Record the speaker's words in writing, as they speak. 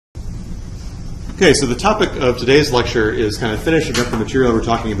Okay, so the topic of today's lecture is kind of finishing up the material we're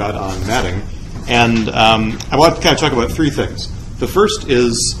talking about on matting. And I want to kind of talk about three things. The first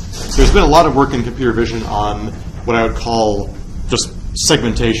is, there's been a lot of work in computer vision on what I would call just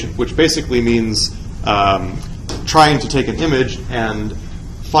segmentation, which basically means trying to take an image and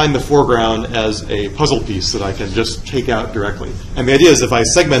find the foreground as a puzzle piece that I can just take out directly. And the idea is if I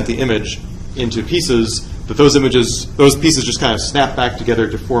segment the image into pieces, that those pieces just kind of snap back together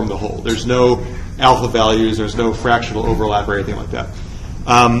to form the whole. There's no alpha values, there's no fractional overlap or anything like that.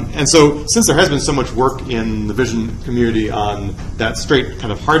 And so since there has been so much work in the vision community on that straight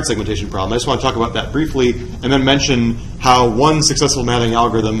kind of hard segmentation problem, I just want to talk about that briefly and then mention how one successful matting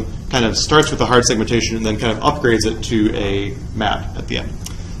algorithm kind of starts with the hard segmentation and then kind of upgrades it to a mat at the end.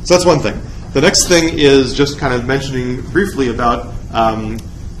 So that's one thing. The next thing is just kind of mentioning briefly about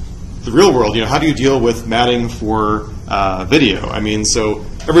the real world. You know, how do you deal with matting for video? I mean, so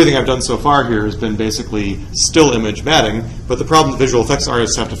everything I've done so far here has been basically still image matting, but the problem that visual effects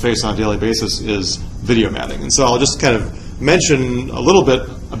artists have to face on a daily basis is video matting. And so I'll just kind of mention a little bit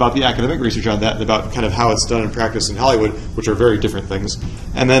about the academic research on that and about kind of how it's done in practice in Hollywood, which are very different things.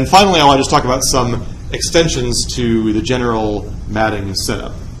 And then finally, I want to just talk about some extensions to the general matting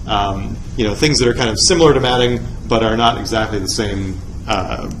setup. You know, things that are kind of similar to matting, but are not exactly the same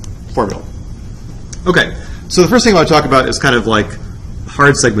formula. Okay, so the first thing I want to talk about is kind of like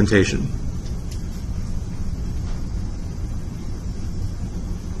hard segmentation.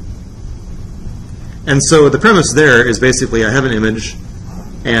 And so the premise there is basically I have an image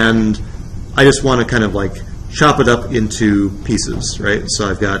and I just want to kind of like chop it up into pieces, right? So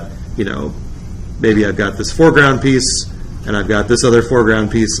I've got, you know, maybe I've got this foreground piece and I've got this other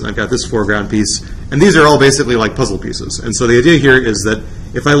foreground piece and I've got this foreground piece, and these are all basically like puzzle pieces. And so the idea here is that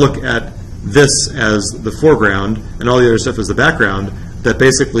if I look at this as the foreground and all the other stuff as the background, that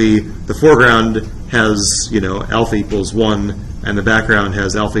basically the foreground has, you know, alpha equals 1 and the background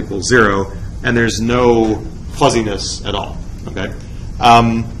has alpha equals 0, and there's no fuzziness at all. Okay,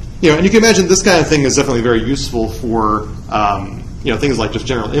 you know, and you can imagine this kind of thing is definitely very useful for you know, things like just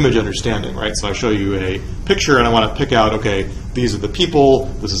general image understanding, right? So I show you a picture and I want to pick out, okay, these are the people,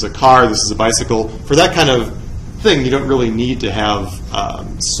 this is a car, this is a bicycle. For that kind of thing, you don't really need to have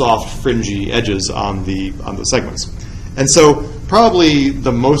soft, fringy edges on the segments. And so probably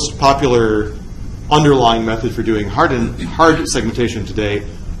the most popular underlying method for doing hard segmentation today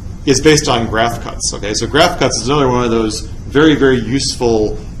is based on graph cuts. Okay, so graph cuts is another one of those very, very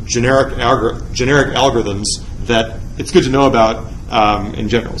useful generic algorithms that it's good to know about in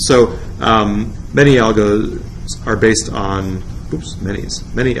general. So many algos are based on,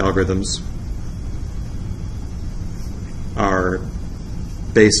 many algorithms are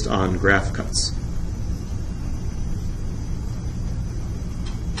based on graph cuts.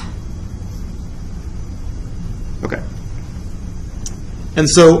 Okay. And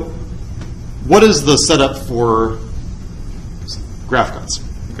so what is the setup for graph cuts?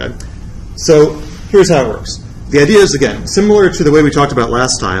 Okay. So here's how it works. The idea is, again, similar to the way we talked about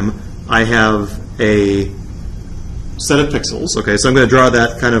last time. I have a set of pixels. Okay, so I'm going to draw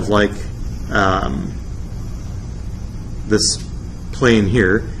that kind of like this plane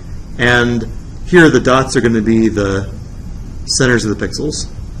here. And here the dots are going to be the centers of the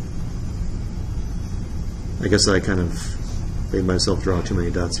pixels. I guess I kind of made myself draw too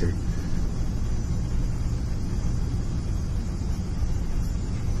many dots here.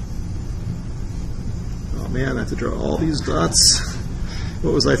 Oh man, I have to draw all these dots.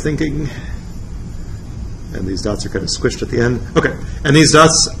 What was I thinking? And these dots are kind of squished at the end. Okay, and these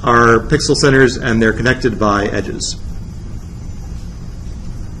dots are pixel centers and they're connected by edges.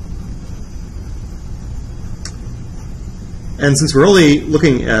 And since we're only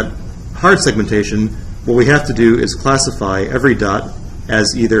looking at hard segmentation, what we have to do is classify every dot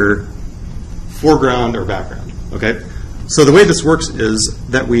as either foreground or background. Okay? So the way this works is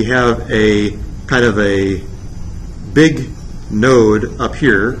that we have a kind of a big node up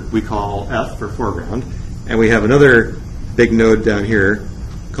here we call F for foreground, and we have another big node down here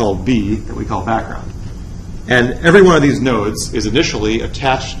called B that we call background. And every one of these nodes is initially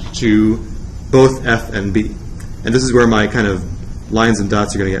attached to both F and B. And this is where my kind of lines and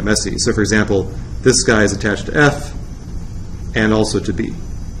dots are going to get messy. So for example, this guy is attached to F and also to B.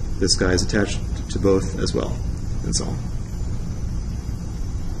 This guy is attached to both as well, and so on.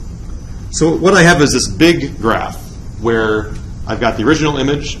 So what I have is this big graph where I've got the original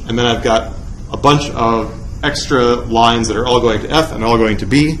image and then I've got a bunch of extra lines that are all going to F and all going to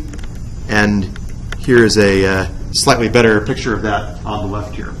B. And here is a slightly better picture of that on the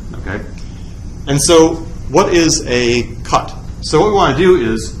left here. Okay. And so what is a cut? So what we want to do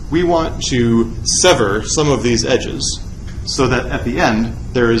is we want to sever some of these edges so that at the end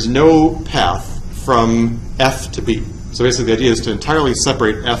there is no path from F to B. So basically the idea is to entirely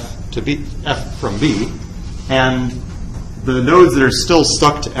separate F from B, and the nodes that are still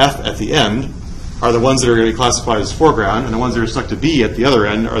stuck to F at the end are the ones that are going to be classified as foreground, and the ones that are stuck to B at the other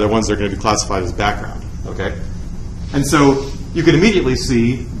end are the ones that are going to be classified as background. Okay? And so you can immediately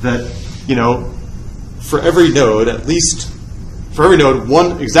see that, for every node,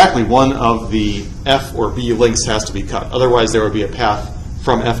 exactly one of the F or B links has to be cut. Otherwise, there would be a path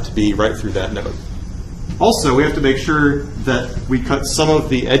from F to B right through that node. Also, we have to make sure that we cut some of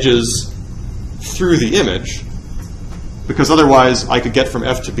the edges through the image, because otherwise I could get from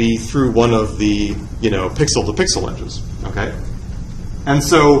F to B through one of the pixel to pixel edges. Okay, and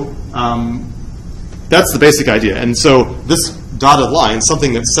so that's the basic idea. And so this dotted line,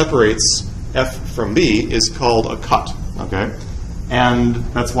 something that separates F from B, is called a cut. Okay, and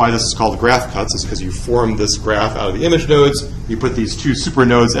that's why this is called graph cuts, is because you form this graph out of the image nodes. You put these two super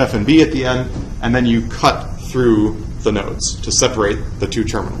nodes F and B at the end, and then you cut through the nodes to separate the two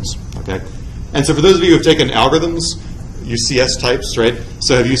terminals. Okay, and so for those of you who have taken algorithms, UCS types, right?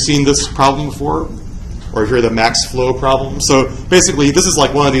 So have you seen this problem before? Or if you're the max flow problem? So basically, this is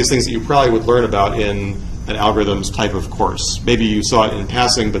like one of these things that you probably would learn about in an algorithms type of course. Maybe you saw it in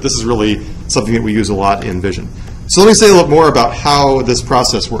passing, but this is really something that we use a lot in Vision. So let me say a little more about how this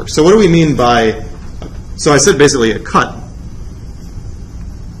process works. So what do we mean by, so I said basically a cut,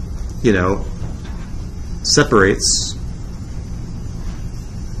 separates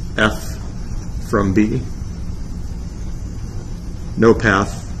F from B. No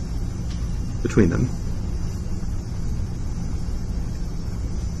path between them.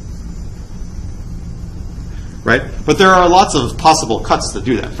 Right? But there are lots of possible cuts that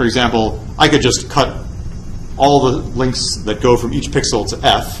do that. For example, I could just cut all the links that go from each pixel to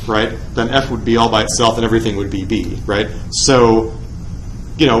F, right? Then F would be all by itself and everything would be B, right? So,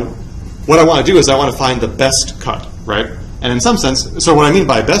 what I want to do is I want to find the best cut, right? And in some sense, so what I mean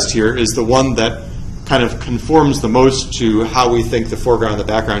by best here is the one that kind of conforms the most to how we think the foreground and the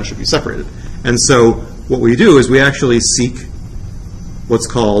background should be separated. And so what we do is we actually seek what's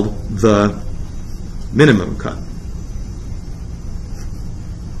called the minimum cut.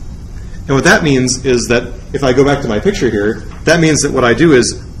 And what that means is that if I go back to my picture here, that means that what I do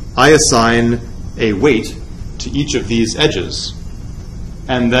is I assign a weight to each of these edges,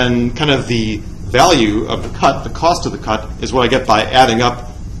 and then kind of the value of the cut, the cost of the cut, is what I get by adding up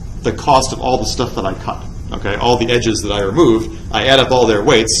the cost of all the stuff that I cut. Okay, all the edges that I removed, I add up all their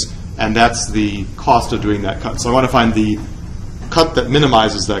weights, and that's the cost of doing that cut. So I want to find the cut that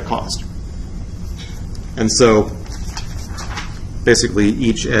minimizes that cost. And so basically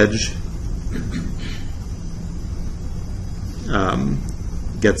each edge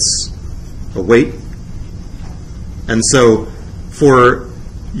gets a weight. And so for,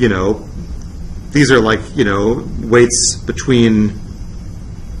 these are like, weights between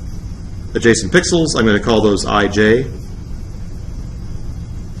adjacent pixels. I'm going to call those ij.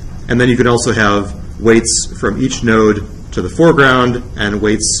 And then you can also have weights from each node to the foreground and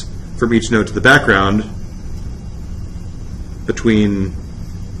weights from each node to the background between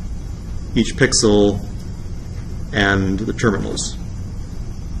each pixel and the terminals.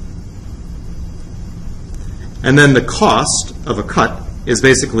 And then the cost of a cut is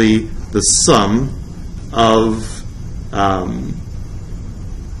basically the sum of,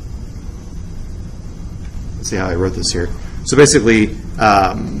 let's see how I wrote this here. So basically,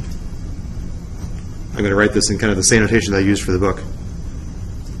 I'm going to write this in kind of the same notation that I used for the book.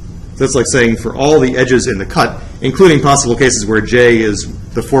 So that's like saying for all the edges in the cut, including possible cases where J is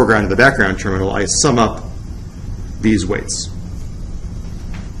the foreground and the background terminal, I sum up these weights.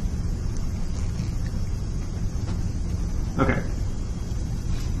 Okay.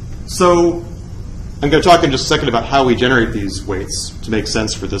 So I'm going to talk in just a second about how we generate these weights to make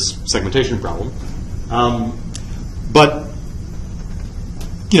sense for this segmentation problem. But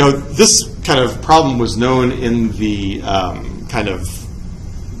this kind of problem was known in the kind of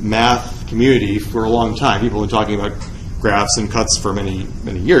math community for a long time. People have been talking about graphs and cuts for many,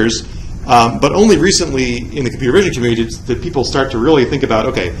 many years. But only recently in the computer vision community did people start to really think about,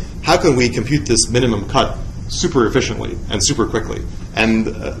 okay, how can we compute this minimum cut super efficiently and super quickly? And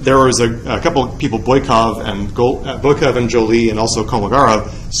there was a couple of people, Boykov and Jolie and also Kolmogorov,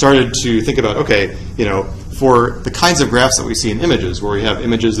 started to think about, okay, for the kinds of graphs that we see in images, where we have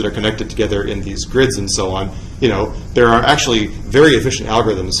images that are connected together in these grids and so on, there are actually very efficient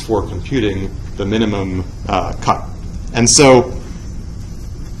algorithms for computing the minimum cut. And so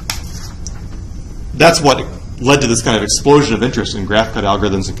that's what led to this kind of explosion of interest in graph cut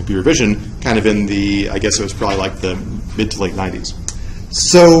algorithms and computer vision, kind of in the, I guess it was probably like the mid to late 90s.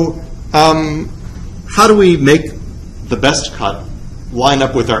 So how do we make the best cut line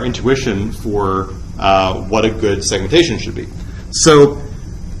up with our intuition for what a good segmentation should be? So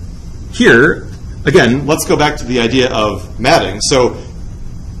here, again, let's go back to the idea of matting. So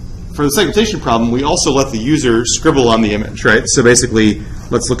for the segmentation problem, we also let the user scribble on the image, right? So basically,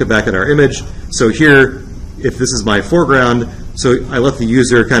 let's look back at our image. So here, if this is my foreground, so I let the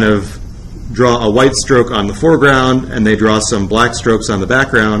user kind of draw a white stroke on the foreground, and they draw some black strokes on the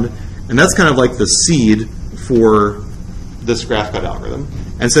background. And that's kind of like the seed for this graph cut algorithm.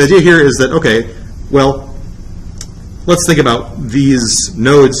 And so the idea here is that, okay, well, let's think about these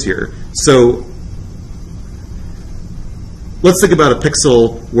nodes here. So let's think about a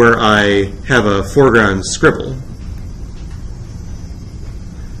pixel where I have a foreground scribble.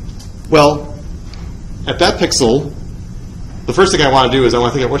 Well, at that pixel, the first thing I want to do is I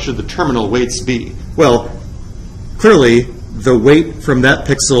want to think of what should the terminal weights be. Well, clearly, the weight from that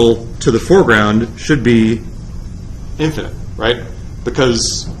pixel to the foreground should be infinite, right?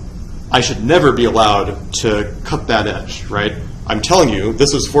 Because I should never be allowed to cut that edge, right? I'm telling you,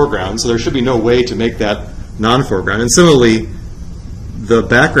 this is foreground, so there should be no way to make that non-foreground. And similarly, the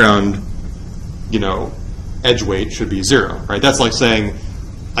background, edge weight should be 0, right? That's like saying,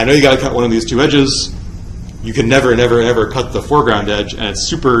 I know you got to cut one of these two edges. You can never, never, ever cut the foreground edge, and it's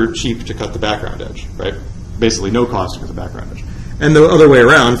super cheap to cut the background edge, right? Basically, no cost to cut the background edge. And the other way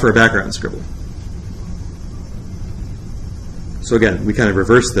around for a background scribble. So again, we kind of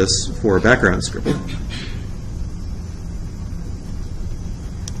reverse this for a background scribble.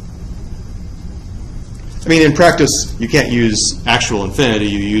 I mean, in practice, you can't use actual infinity.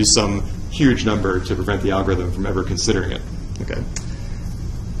 You use some huge number to prevent the algorithm from ever considering it. Okay.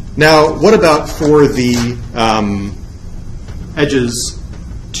 Now, what about for the edges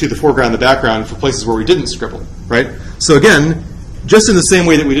to the foreground and the background for places where we didn't scribble, right? So again, just in the same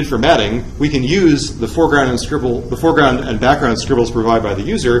way that we did for matting, we can use the foreground and background scribbles provided by the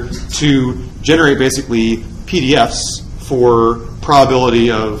user to generate basically PDFs for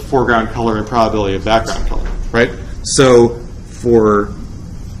probability of foreground color and probability of background color, right? So for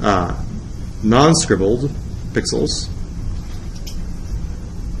non-scribbled pixels,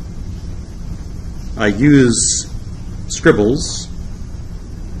 I use scribbles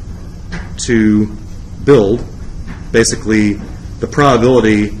to build basically the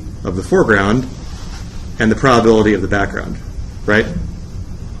probability of the foreground and the probability of the background, right?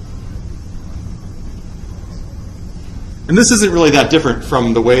 And this isn't really that different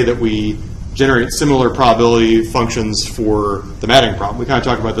from the way that we generate similar probability functions for the matting problem. We kind of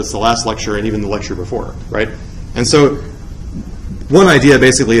talked about this the last lecture and even the lecture before, right? And so one idea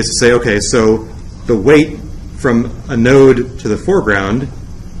basically is to say, okay, so the weight from a node to the foreground,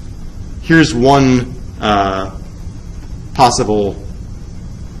 here's one possible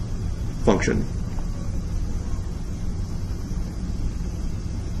function.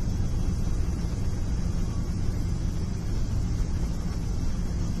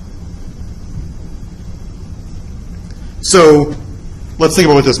 So let's think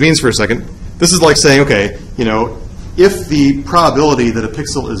about what this means for a second. This is like saying, okay, if the probability that a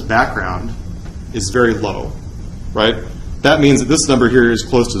pixel is background is very low, right? That means that this number here is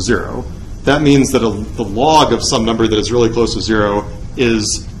close to 0. That means that the log of some number that is really close to 0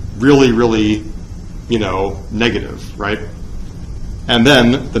 is really, really, negative, right? And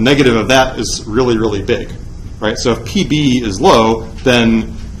then the negative of that is really, really big, right? So if PB is low,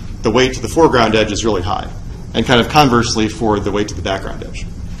 then the weight to the foreground edge is really high. And kind of conversely for the weight to the background edge.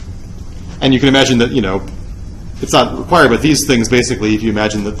 And you can imagine that, it's not required, but these things basically, if you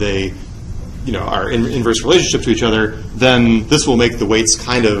imagine that they, are in inverse relationship to each other, then this will make the weights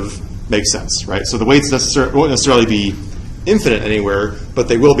kind of make sense, right? So the weights won't necessarily be infinite anywhere, but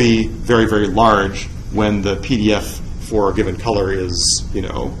they will be very, very large when the PDF for a given color is,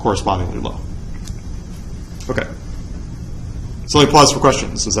 correspondingly low. Okay. So let me pause for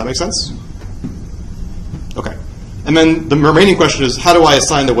questions. Does that make sense? Okay. And then the remaining question is, how do I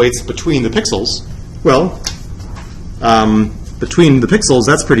assign the weights between the pixels? Well, between the pixels,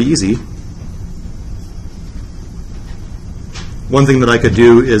 that's pretty easy. One thing that I could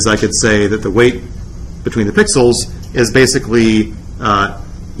do is I could say that the weight between the pixels is basically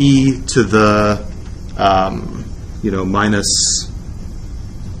e to the minus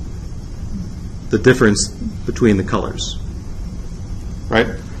the difference between the colors, right?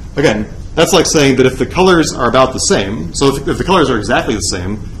 Again, that's like saying that if the colors are about the same, so if the colors are exactly the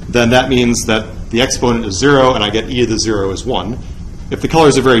same, then that means that the exponent is 0 and I get e to the 0 is 1. If the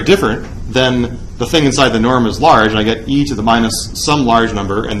colors are very different, then the thing inside the norm is large, and I get e to the minus some large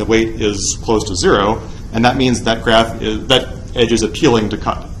number, and the weight is close to 0, and that means that that edge is appealing to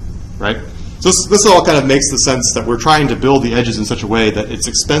cut, right? So this all kind of makes the sense that we're trying to build the edges in such a way that it's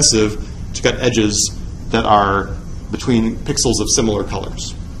expensive to cut edges that are between pixels of similar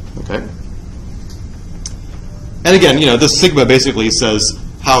colors, okay? And again, this sigma basically says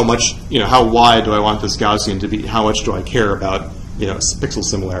how much, how wide do I want this Gaussian to be? How much do I care about, pixel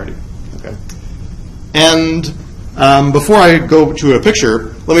similarity, okay? And before I go to a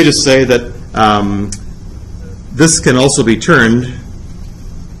picture, let me just say that this can also be turned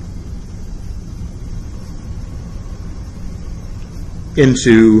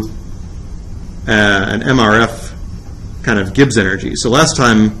into an MRF kind of Gibbs energy. So last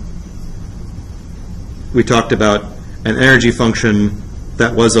time we talked about an energy function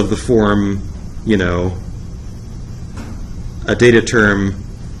that was of the form, a data term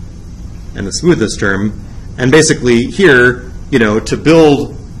and the smoothness term. And basically here, to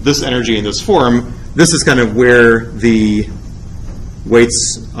build this energy in this form, this is kind of where the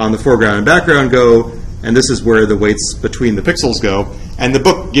weights on the foreground and background go, and this is where the weights between the pixels go. And the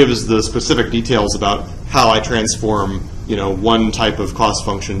book gives the specific details about how I transform, one type of cost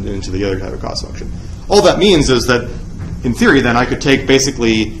function into the other type of cost function. All that means is that, in theory, then I could take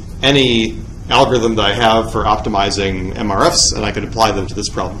basically any algorithm that I have for optimizing MRFs, and I could apply them to this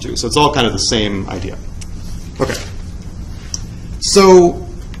problem too. So it's all kind of the same idea. Okay. So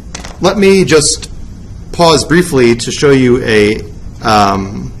let me just pause briefly to show you a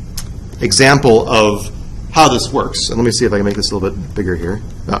example of how this works. And let me see if I can make this a little bit bigger here.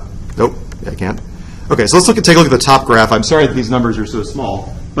 Oh, nope, I can't. Okay, so let's take a look at the top graph. I'm sorry that these numbers are so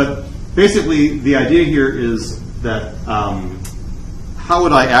small, but basically the idea here is that how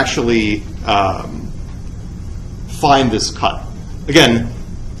would I actually find this cut? Again,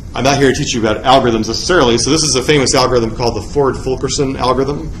 I'm not here to teach you about algorithms necessarily, so this is a famous algorithm called the Ford-Fulkerson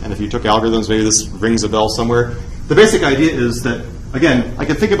algorithm, and if you took algorithms, maybe this rings a bell somewhere. The basic idea is that, again, I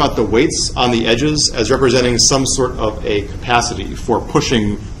can think about the weights on the edges as representing some sort of a capacity for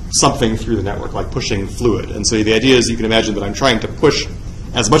pushing something through the network, like pushing fluid. And so the idea is you can imagine that I'm trying to push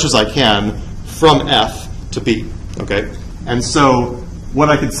as much as I can from F to B, okay? And so what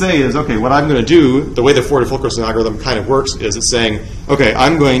I could say is, okay, what I'm going to do, the way the Ford-Fulkerson algorithm kind of works is it's saying, okay,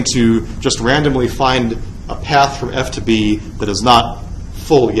 I'm going to just randomly find a path from F to B that is not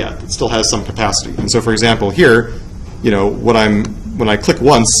full yet, that still has some capacity. And so, for example, here, when I click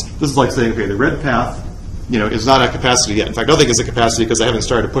once, this is like saying, okay, the red path, is not at capacity yet. In fact, I don't think it's at capacity because I haven't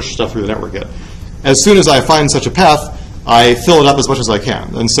started to push stuff through the network yet. As soon as I find such a path, I fill it up as much as I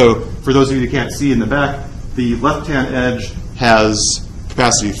can. And so, for those of you who can't see in the back, the left-hand edge has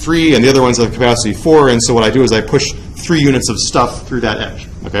capacity 3, and the other ones have capacity 4, and so what I do is I push 3 units of stuff through that edge,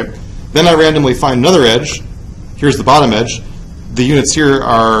 okay? Then I randomly find another edge. Here's the bottom edge. The units here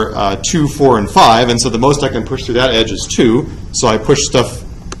are 2, 4, and 5, and so the most I can push through that edge is 2, so I push stuff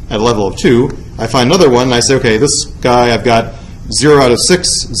at a level of 2. I find another one, and I say, okay, this guy I've got 0 out of 6,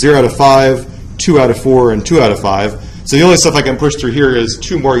 0 out of 5, 2 out of 4, and 2 out of 5. So the only stuff I can push through here is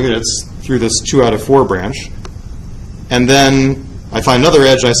 2 more units through this 2 out of 4 branch. And then I find another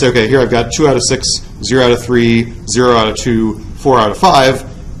edge, and I say, okay, here I've got 2 out of 6, 0 out of 3, 0 out of 2, 4 out of 5.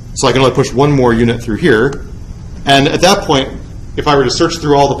 So I can only push 1 more unit through here. And at that point, if I were to search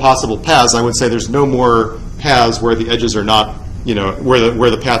through all the possible paths, I would say there's no more paths where the edges are not, where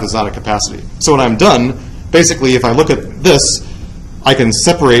the path is not a capacity. So when I'm done, basically, if I look at this, I can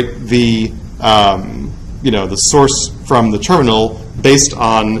separate the the source from the terminal based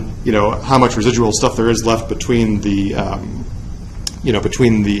on how much residual stuff there is left between the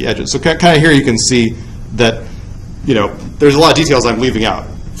between the edges. So kind of here you can see that there's a lot of details I'm leaving out.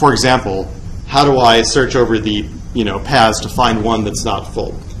 For example, how do I search over the paths to find one that's not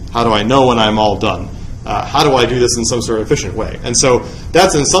full? How do I know when I'm all done? How do I do this in some sort of efficient way? And so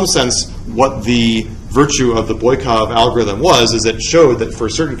that's in some sense what the virtue of the Boykov algorithm was, is it showed that for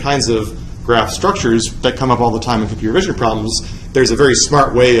certain kinds of graph structures that come up all the time in computer vision problems, there's a very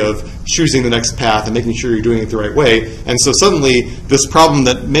smart way of choosing the next path and making sure you're doing it the right way. And so suddenly, this problem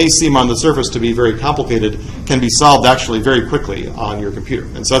that may seem on the surface to be very complicated can be solved actually very quickly on your computer.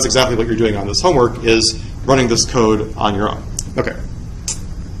 And so that's exactly what you're doing on this homework, is running this code on your own. Okay.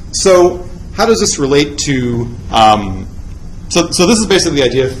 So how does this relate to, so this is basically the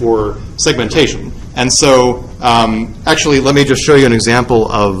idea for segmentation. And so actually, let me just show you an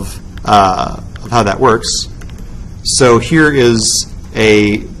example of how that works. So here is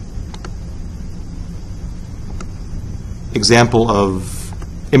a example of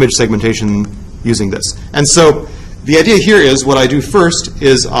image segmentation using this. And so the idea here is what I do first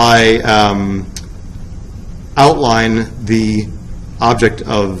is I outline the object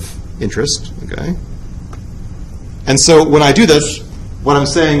of interest, okay? And so when I do this, what I'm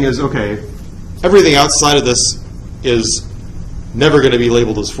saying is, okay, everything outside of this is never going to be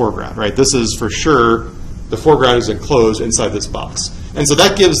labeled as foreground, right? This is for sure, the foreground is enclosed inside this box. And so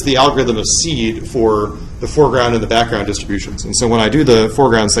that gives the algorithm a seed for the foreground and the background distributions. And so when I do the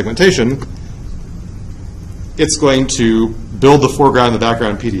foreground segmentation, it's going to build the foreground and the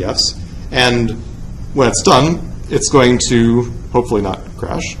background PDFs. And when it's done, it's going to, hopefully not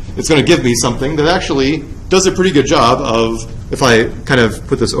crash, it's going to give me something that actually does a pretty good job of, if I kind of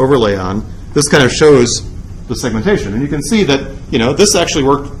put this overlay on, this kind of shows the segmentation. And you can see that, you know, this actually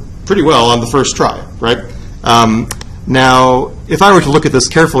worked pretty well on the first try, right? Now, if I were to look at this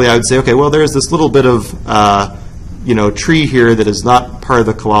carefully, I would say, okay, well, there's this little bit of, you know, tree here that is not part of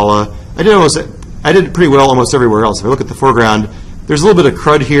the koala. I did pretty well almost everywhere else. If I look at the foreground, there's a little bit of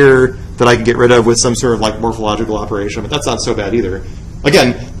crud here that I can get rid of with some sort of like morphological operation, but that's not so bad either.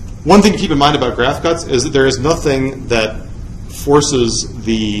 Again, one thing to keep in mind about graph cuts is that there is nothing that forces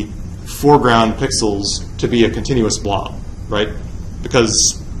the foreground pixels to be a continuous blob, right?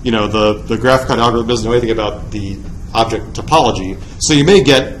 Because, you know, the graph cut algorithm doesn't know anything about the object topology. So you may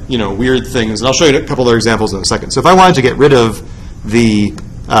get, you know, weird things, and I'll show you a couple other examples in a second. So if I wanted to get rid of the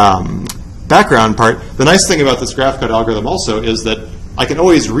background part, the nice thing about this graph cut algorithm also is that I can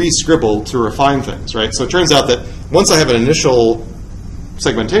always re-scribble to refine things, right? So it turns out that once I have an initial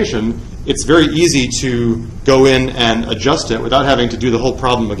segmentation, it's very easy to go in and adjust it without having to do the whole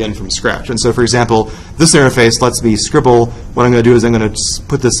problem again from scratch. And so, for example, this interface lets me scribble. What I'm going to do is I'm going to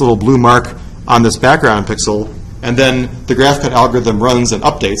put this little blue mark on this background pixel, and then the graph cut algorithm runs and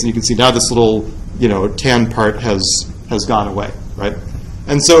updates. And you can see now this little, you know, tan part has gone away, right?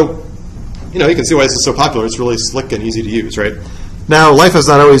 And so, you know, you can see why this is so popular. It's really slick and easy to use, right? Now, life is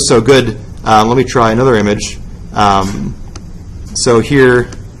not always so good. Let me try another image. So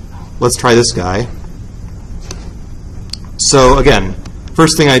here, let's try this guy. So again,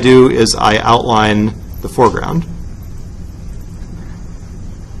 first thing I do is I outline the foreground.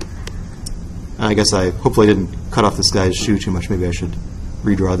 And I guess I hopefully didn't cut off this guy's shoe too much. Maybe I should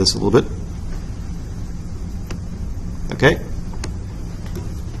redraw this a little bit. Okay.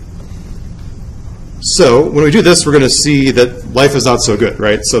 So when we do this, we're going to see that life is not so good,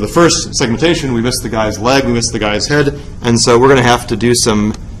 right? So the first segmentation, we missed the guy's leg, we missed the guy's head, and so we're going to have to do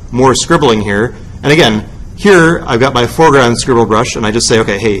some more scribbling here. And again, here I've got my foreground scribble brush, and I just say,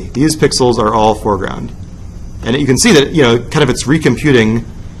 okay, hey, these pixels are all foreground. And you can see that, you know, kind of it's recomputing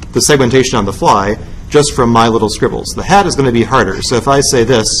the segmentation on the fly just from my little scribbles. The hat is going to be harder. So if I say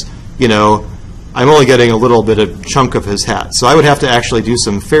this, you know, I'm only getting a little bit of chunk of his hat. So I would have to actually do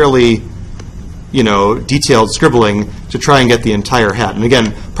some fairly, you know, detailed scribbling to try and get the entire hat. And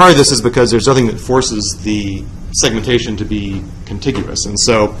again, part of this is because there's nothing that forces the segmentation to be contiguous. And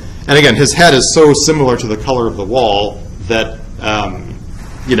so, and again, his hat is so similar to the color of the wall that,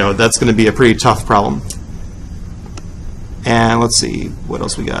 you know, that's going to be a pretty tough problem. And let's see, what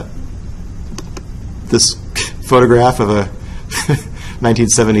else we got? This photograph of a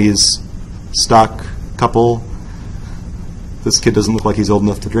 1970s stock couple. This kid doesn't look like he's old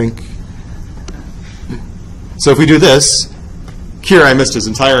enough to drink. So if we do this, here I missed his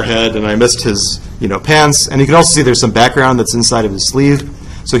entire head and I missed his, you know, pants, and you can also see there's some background that's inside of his sleeve.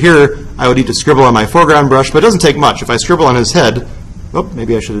 So here I would need to scribble on my foreground brush, but it doesn't take much. If I scribble on his head, oh,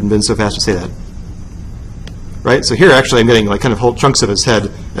 maybe I should have been so fast to say that. Right? So here actually I'm getting like kind of whole chunks of his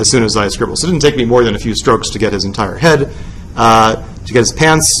head as soon as I scribble. So it didn't take me more than a few strokes to get his entire head. To get his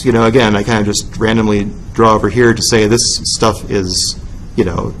pants, you know, again, I kind of just randomly draw over here to say this stuff is, you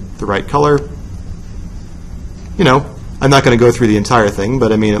know, the right color. You know, I'm not going to go through the entire thing,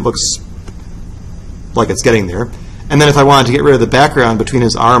 but I mean, it looks like it's getting there. And then if I wanted to get rid of the background between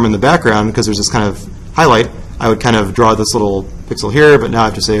his arm and the background, because there's this kind of highlight, I would kind of draw this little pixel here, but now I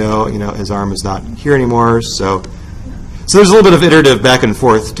have to say, oh, you know, his arm is not here anymore. So there's a little bit of iterative back and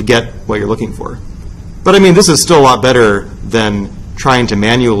forth to get what you're looking for. But I mean, this is still a lot better than trying to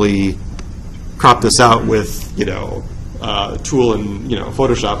manually crop this out with, you know, a tool in, you know,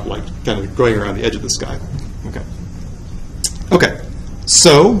 Photoshop, like kind of going around the edge of this guy. Okay. Okay.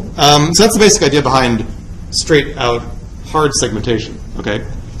 So that's the basic idea behind straight out hard segmentation. Okay.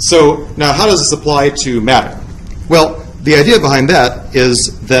 So now how does this apply to matting? Well, the idea behind that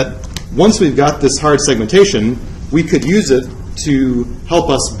is that once we've got this hard segmentation, we could use it to help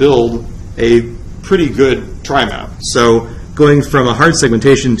us build a pretty good tri-map. So going from a hard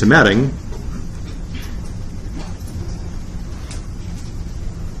segmentation to matting,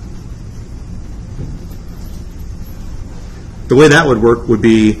 the way that would work would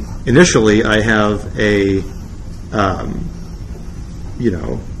be initially I have a you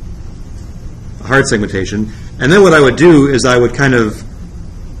know, hard segmentation. And then what I would do is I would kind of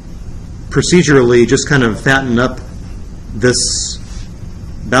procedurally just kind of fatten up this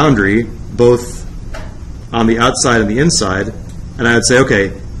boundary, both on the outside and the inside, and I would say,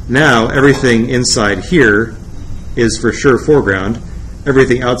 okay, now everything inside here is for sure foreground,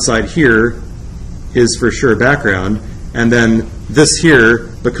 everything outside here is for sure background, and then this here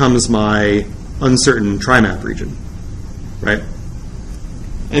becomes my uncertain trimap region, right?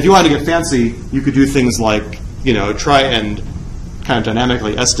 And if you wanted to get fancy, you could do things like, you know, try and kind of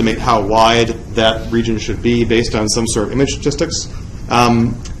dynamically estimate how wide that region should be based on some sort of image statistics.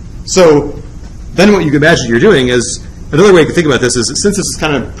 So then what you can imagine you're doing is, another way you can think about this is, since this is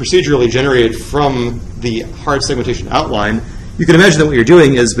kind of procedurally generated from the hard segmentation outline, you can imagine that what you're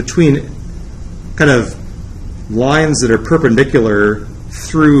doing is between kind of lines that are perpendicular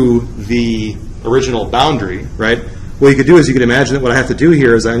through the original boundary, right? What you could do is you could imagine that what I have to do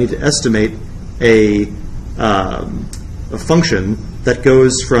here is I need to estimate a function that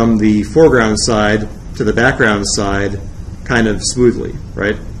goes from the foreground side to the background side kind of smoothly,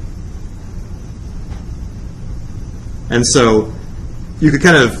 right? And so you could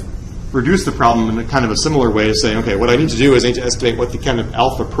kind of reduce the problem in a kind of a similar way to saying, okay, what I need to do is I need to estimate what the kind of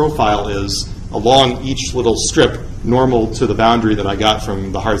alpha profile is along each little strip normal to the boundary that I got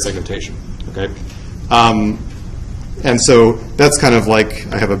from the hard segmentation, okay? And so that's kind of like,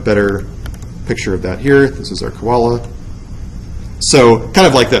 I have a better picture of that here. This is our koala. So kind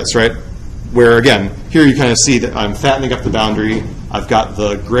of like this, right? Where, again, here you kind of see that I'm fattening up the boundary. I've got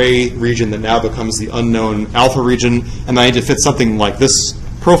the gray region that now becomes the unknown alpha region, and I need to fit something like this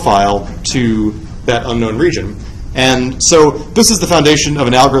profile to that unknown region. And so this is the foundation of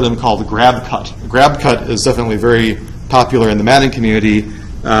an algorithm called grab cut. Grab cut is definitely very popular in the matting community.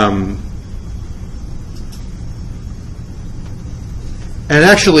 And it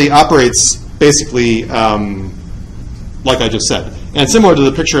actually operates basically like I just said. And similar to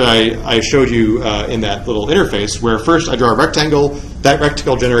the picture I showed you in that little interface, where first I draw a rectangle. That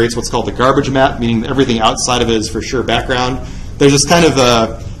rectangle generates what's called the garbage map, meaning that everything outside of it is for sure background. There's this kind of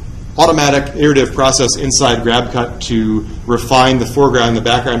automatic iterative process inside GrabCut to refine the foreground and the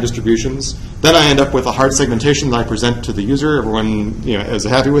background distributions. Then I end up with a hard segmentation that I present to the user. Everyone, you know, is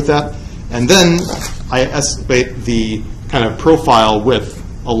happy with that. And then I estimate the kind of profile width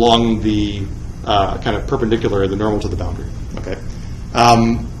along the kind of perpendicular, the normal to the boundary. Okay.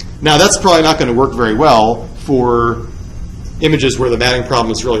 Now that's probably not going to work very well for images where the matting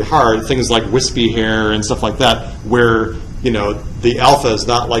problem is really hard, things like wispy hair and stuff like that, where, you know, the alpha is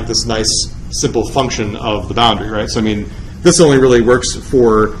not like this nice simple function of the boundary, right? So I mean, this only really works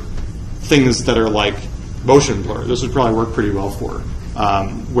for things that are like motion blur. This would probably work pretty well for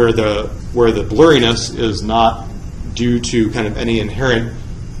where the blurriness is not due to kind of any inherent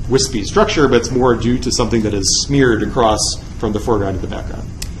wispy structure, but it's more due to something that is smeared across from the foreground to the background.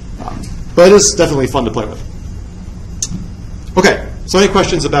 But it is definitely fun to play with. Okay, so any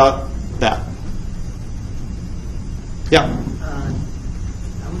questions about that? Yeah? I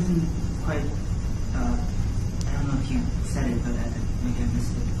wasn't quite, I don't know if you said it, but maybe I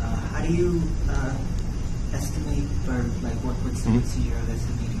missed it. How do you estimate, or like what's the procedure of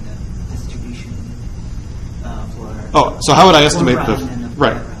estimating the distribution for... Oh, so how would I estimate the...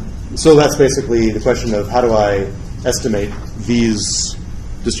 Right. Background? So that's basically the question of how do I estimate these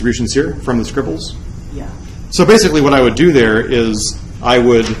distributions here from the scribbles? Yeah. So basically what I would do there is I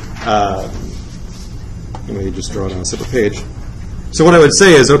would, let me just draw it on a separate page. So what I would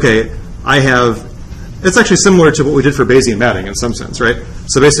say is, okay, I have, it's actually similar to what we did for Bayesian matting in some sense, right?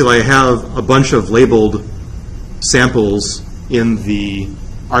 So basically I have a bunch of labeled samples in the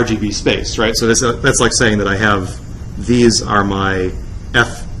RGB space, right? So that's like saying that I have, these are my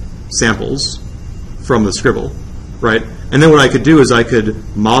F samples from the scribble, right? And then what I could do is I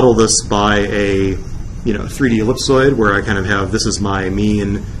could model this by a 3D ellipsoid where I kind of have, this is my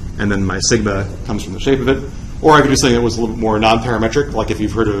mean, and then my sigma comes from the shape of it. Or I could do something that was a little bit more non-parametric, like if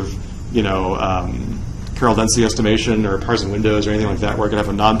you've heard of, kernel density estimation or parsing windows or anything like that, where I could have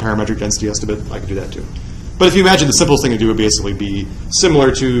a non-parametric density estimate, I could do that too. But if you imagine the simplest thing to do would basically be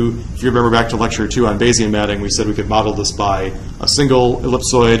similar to, if you remember back to lecture 2 on Bayesian matting, we said we could model this by a single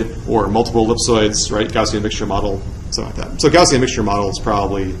ellipsoid or multiple ellipsoids, right? Gaussian mixture model, something like that. So Gaussian mixture model is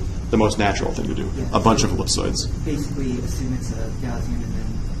probably the most natural thing to do, a bunch of ellipsoids. Basically assume it's a Gaussian and then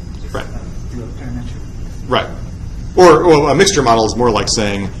just do a parametric. Right. Or a mixture model is more like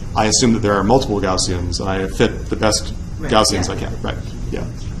saying, I assume that there are multiple Gaussians and I fit the best Gaussians I can. Right. Yeah.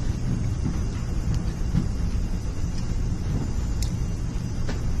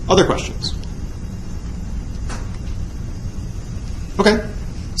 Other questions? Okay,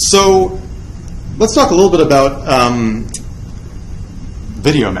 so let's talk a little bit about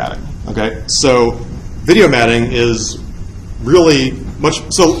video matting. Okay, so video matting is really much,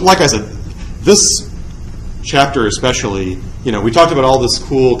 so like I said, this chapter especially, you know, we talked about all this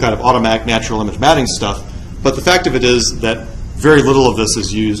cool kind of automatic natural image matting stuff, but the fact of it is that very little of this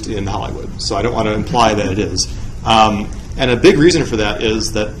is used in Hollywood, so I don't want to imply that it is. And a big reason for that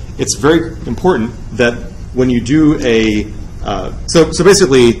is that it's very important that when you do a, so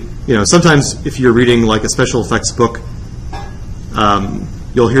basically, you know, sometimes if you're reading like a special effects book,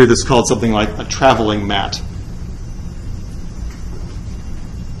 you'll hear this called something like a traveling matte.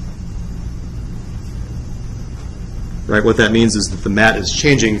 Right, what that means is that the matte is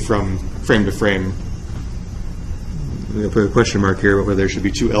changing from frame to frame. I'm going to put a question mark here about whether there should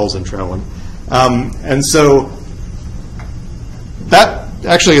be two L's in traveling. And so that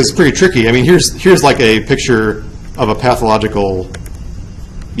actually is pretty tricky. I mean, here's like a picture of a pathological,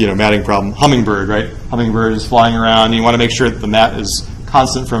 you know, matting problem. Hummingbird, right? Hummingbird is flying around. You want to make sure that the matte is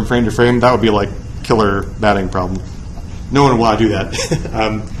constant from frame to frame. That would be like killer matting problem. No one would want to do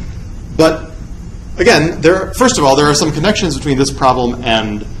that. But again, first of all, there are some connections between this problem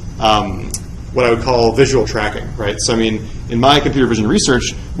and what I would call visual tracking, right? So I mean, in my computer vision research,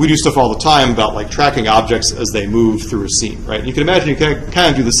 we do stuff all the time about like tracking objects as they move through a scene, right? You can imagine you can kind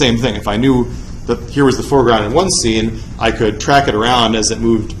of do the same thing. If I knew that here was the foreground in one scene, I could track it around as it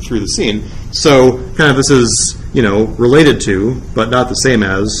moved through the scene. So kind of this is, you know, related to, but not the same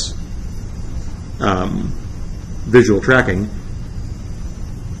as visual tracking.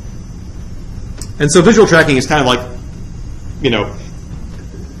 And so visual tracking is kind of like, you know,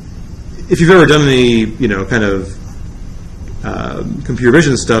 if you've ever done any, you know, kind of computer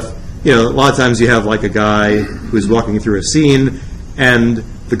vision stuff, you know, a lot of times you have like a guy who's walking through a scene, and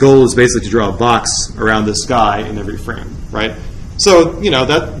the goal is basically to draw a box around this guy in every frame, right? So, you know,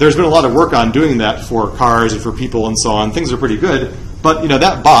 there's been a lot of work on doing that for cars and for people and so on. Things are pretty good, but, you know,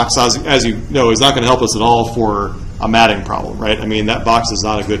 that box, as you know, is not going to help us at all for a matting problem, right? I mean, that box is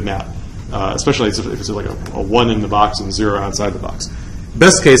not a good mat. Especially if it's like a 1 in the box and 0 outside the box.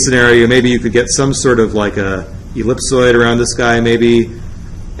 Best case scenario, maybe you could get some sort of like a ellipsoid around this guy, maybe.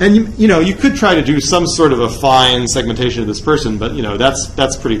 And you know, you could try to do some sort of a fine segmentation of this person, but you know,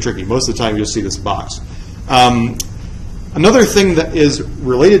 that's pretty tricky. Most of the time, you'll see this box. Another thing that is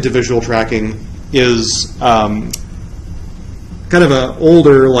related to visual tracking is kind of an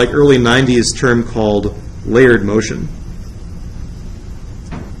older, like early 90s term called layered motion.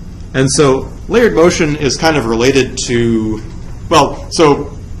 And so layered motion is kind of related to, well,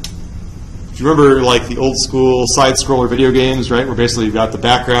 so if you remember like the old school side-scroller video games, right, where basically you've got the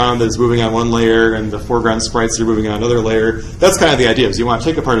background that's moving on one layer and the foreground sprites are moving on another layer. That's kind of the idea, is you want to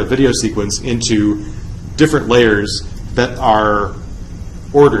take apart a video sequence into different layers that are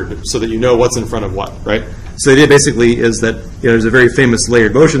ordered so that you know what's in front of what, right? So the idea basically is that, you know, there's a very famous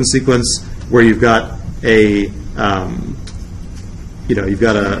layered motion sequence where you've got a you know, you've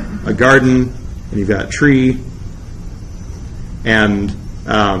got a garden and you've got a tree, and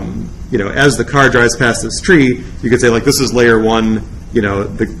you know, as the car drives past this tree, you could say like, this is layer 1, you know,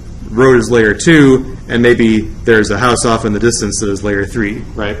 the road is layer 2, and maybe there's a house off in the distance that is layer 3,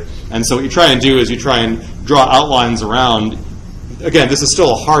 right? And so what you try and do is you try and draw outlines around. Again, this is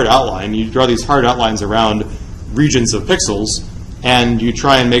still a hard outline. You draw these hard outlines around regions of pixels, and you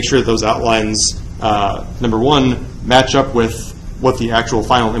try and make sure that those outlines, number 1, match up with what the actual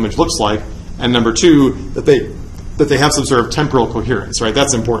final image looks like, and number 2, that they have some sort of temporal coherence, right?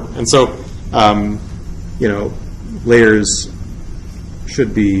 That's important. And so, you know, layers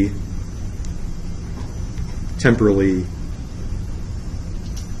should be temporally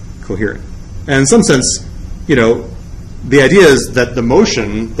coherent. And in some sense, you know, the idea is that the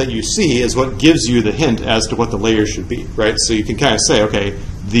motion that you see is what gives you the hint as to what the layers should be, right? So you can kind of say, okay,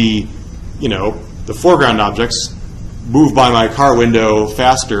 the foreground objects move by my car window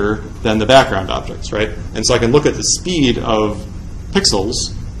faster than the background objects, right? And so I can look at the speed of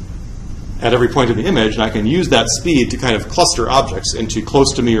pixels at every point of the image, and I can use that speed to kind of cluster objects into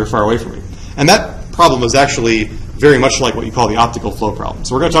close to me or far away from me. And that problem is actually very much like what you call the optical flow problem.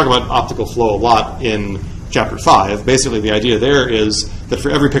 So we're going to talk about optical flow a lot in Chapter 5. Basically, the idea there is that for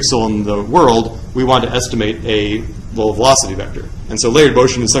every pixel in the world, we want to estimate a low velocity vector. And so layered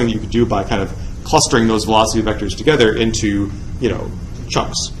motion is something that you could do by kind of clustering those velocity vectors together into, you know,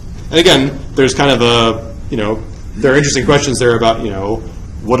 chunks. And again, there's kind of a, you know, there are interesting questions there about, you know,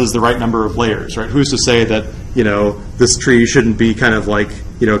 what is the right number of layers, right? Who's to say that, you know, this tree shouldn't be kind of like,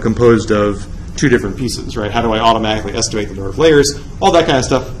 you know, composed of 2 different pieces, right? How do I automatically estimate the number of layers? All that kind of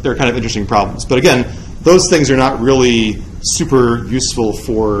stuff, they're kind of interesting problems. But again, those things are not really super useful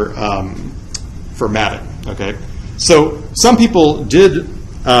for matting. Okay, so some people did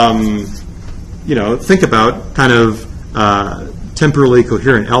think about kind of temporally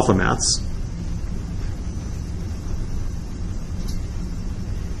coherent alpha mats.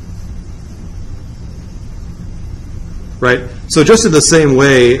 Right? So just in the same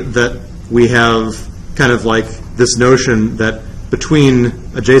way that we have kind of like this notion that between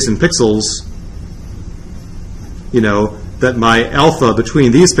adjacent pixels, that my alpha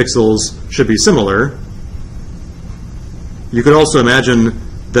between these pixels should be similar, you could also imagine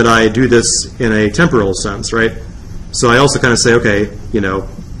that I do this in a temporal sense, right? So I also kind of say, okay,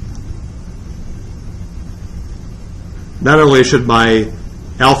 not only should my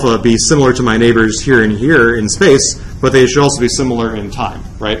alpha be similar to my neighbors here and here in space, but they should also be similar in time,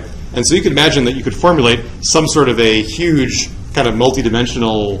 right? And so you could imagine that you could formulate some sort of a huge kind of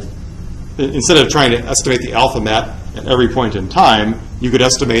multidimensional, instead of trying to estimate the alpha mat at every point in time, you could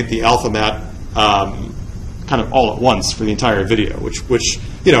estimate the alpha mat kind of all at once for the entire video, which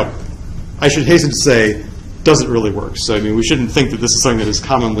I should hasten to say doesn't really work. So I mean, we shouldn't think that this is something that is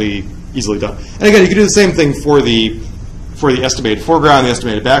commonly easily done. And again, you could do the same thing for the estimated foreground, the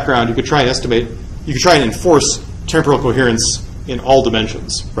estimated background. You could try and enforce temporal coherence in all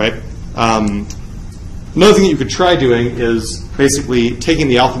dimensions, right? Another thing that you could try doing is basically taking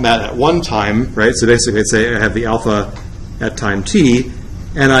the alpha mat at one time, right? So basically, I'd say I have the alpha at time t,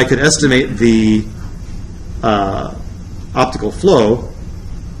 and I could estimate the optical flow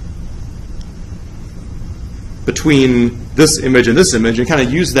between this image and this image, and kind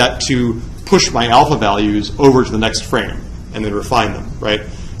of use that to push my alpha values over to the next frame and then refine them, right?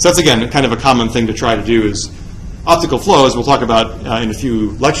 So that's, again, kind of a common thing to try to do. Is optical flow, as we'll talk about in a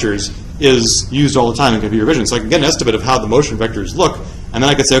few lectures, is used all the time in computer vision. So I can get an estimate of how the motion vectors look, and then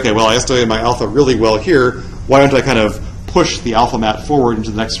I could say, okay, well, I estimated my alpha really well here. Why don't I kind of push the alpha mat forward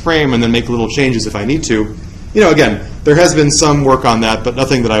into the next frame and then make little changes if I need to? Again, there has been some work on that, but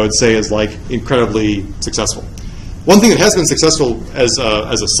nothing that I would say is like incredibly successful. One thing that has been successful as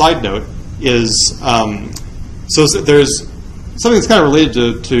a side note is, so there's something that's kind of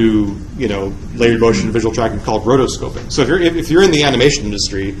related to layered motion and visual tracking called rotoscoping. So if you're in the animation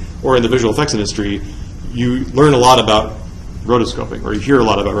industry or in the visual effects industry, you learn a lot about rotoscoping, or you hear a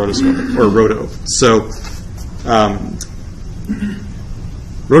lot about rotoscoping, or roto. So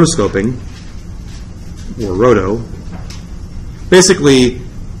rotoscoping, or roto, basically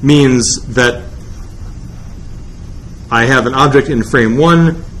means that I have an object in frame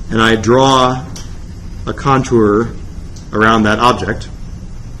 1, and I draw a contour around that object.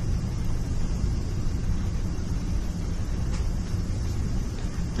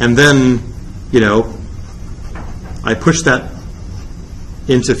 And then, I push that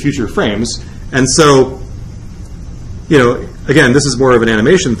into future frames. And so, again, this is more of an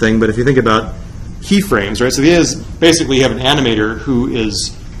animation thing, but if you think about keyframes, right? So the idea is basically you have an animator who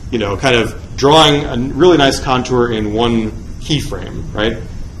is, kind of drawing a really nice contour in one keyframe, right?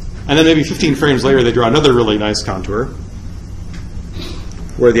 And then maybe 15 frames later, they draw another really nice contour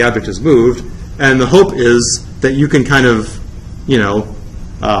where the object is moved. And the hope is that you can kind of,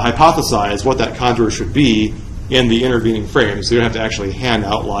 hypothesize what that contour should be in the intervening frames. So you don't have to actually hand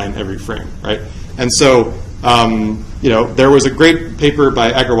outline every frame, right? And so, there was a great paper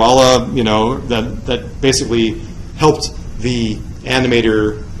by Agrawala, that basically helped the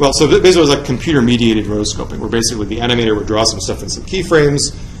animator. Well, so basically it was like computer-mediated rotoscoping, where basically the animator would draw some stuff in some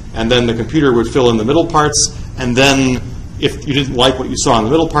keyframes, and then the computer would fill in the middle parts, and then if you didn't like what you saw in the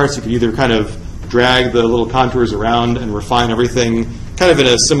middle parts, you could either kind of drag the little contours around and refine everything, kind of in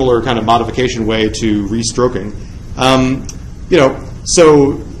a similar kind of modification way to restroking.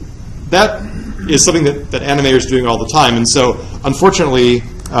 So that is something that animators are doing all the time. And so, unfortunately,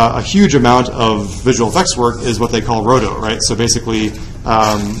 a huge amount of visual effects work is what they call roto, right? So basically,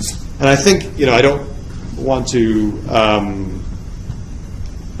 and I think, I don't want to,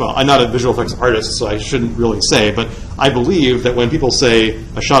 well, I'm not a visual effects artist, so I shouldn't really say, but I believe that when people say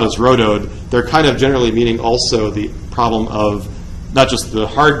a shot is rotoed, they're kind of generally meaning also the problem of not just the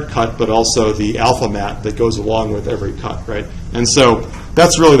hard cut, but also the alpha mat that goes along with every cut, right? And so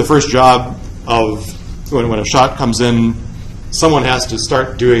that's really the first job of when a shot comes in, someone has to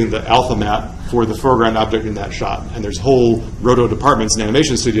start doing the alpha mat for the foreground object in that shot. And there's whole roto departments in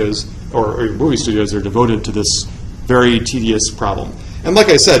animation studios or movie studios that are devoted to this very tedious problem. And like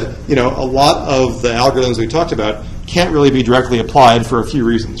I said, a lot of the algorithms we talked about can't really be directly applied for a few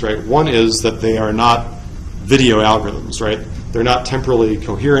reasons, right? One is that they are not video algorithms, right? They're not temporally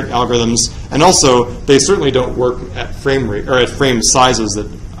coherent algorithms, and also they certainly don't work at frame rate or at frame sizes that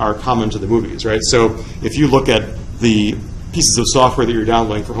are common to the movies, right? So if you look at the pieces of software that you're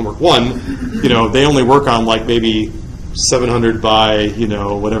downloading for homework 1, they only work on like maybe 700 by,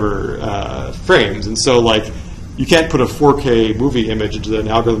 whatever frames. And so like you can't put a 4K movie image into an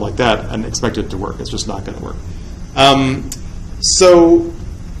algorithm like that and expect it to work. It's just not going to work. So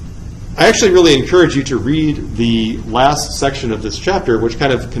I actually really encourage you to read the last section of this chapter, which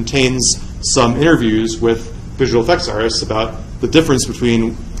kind of contains some interviews with visual effects artists about the difference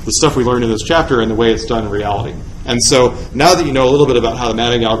between the stuff we learned in this chapter and the way it's done in reality. And so now that you know a little bit about how the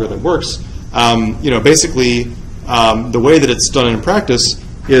matting algorithm works, basically the way that it's done in practice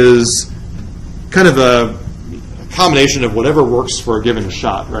is kind of a combination of whatever works for a given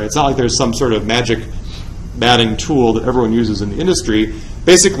shot, right? It's not like there's some sort of magic matting tool that everyone uses in the industry.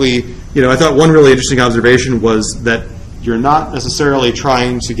 Basically, I thought one really interesting observation was that you're not necessarily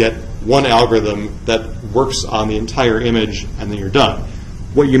trying to get one algorithm that works on the entire image and then you're done.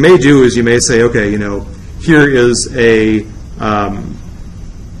 What you may do is you may say, okay, here is a,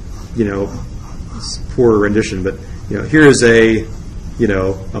 it's poor rendition, but here is a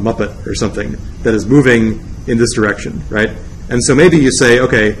Muppet or something that is moving in this direction, right? And so maybe you say,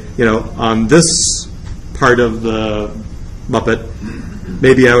 okay, on this part of the Muppet,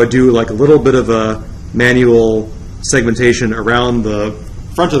 maybe I would do like a little bit of a manual segmentation around the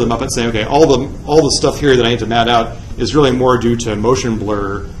front of the Muppet, saying, okay, all the stuff here that I need to mat out is really more due to motion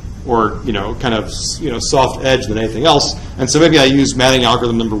blur or kind of soft edge than anything else. And so maybe I use matting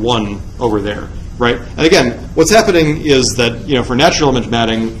algorithm number 1 over there, right? And again, what's happening is that for natural image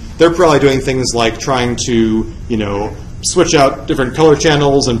matting, they're probably doing things like trying to switch out different color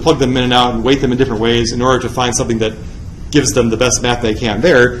channels and plug them in and out and weight them in different ways in order to find something that gives them the best mat they can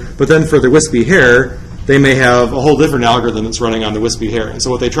there. But then for the wispy hair, they may have a whole different algorithm that's running on the wispy hair. And so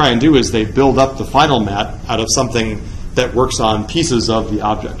what they try and do is they build up the final mat out of something that works on pieces of the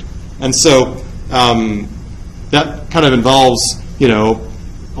object. And so that kind of involves,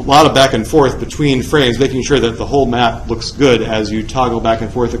 a lot of back and forth between frames, making sure that the whole mat looks good as you toggle back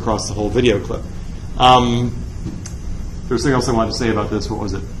and forth across the whole video clip. There's something else I wanted to say about this. What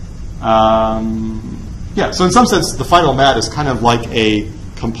was it? Yeah, so in some sense, the final mat is kind of like a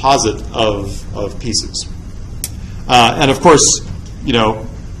composite of pieces. And of course,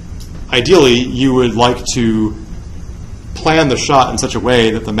 ideally, you would like to plan the shot in such a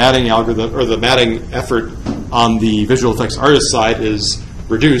way that the matting algorithm or the matting effort on the visual effects artist side is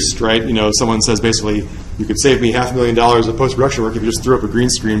reduced, right? Someone says basically, you could save me $500,000 of post-production work if you just threw up a green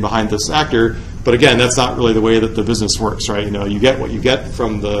screen behind this actor. But again, that's not really the way that the business works, right? You get what you get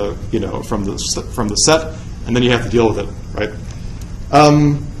from the, from the set, and then you have to deal with it, right?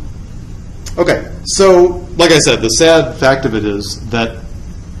 Okay, so like I said, the sad fact of it is that,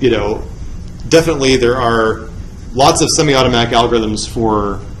 definitely there are lots of semi-automatic algorithms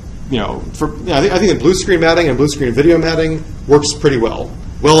for, I think that blue screen matting and blue screen video matting works pretty well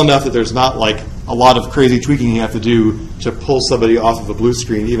enough that there's not like a lot of crazy tweaking you have to do to pull somebody off of a blue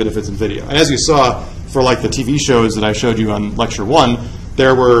screen, even if it's in video. And as you saw for like the TV shows that I showed you on Lecture 1,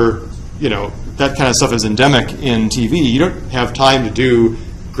 there were, that kind of stuff is endemic in TV. You don't have time to do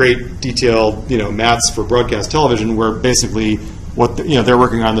great detailed, mats for broadcast television where basically what, they're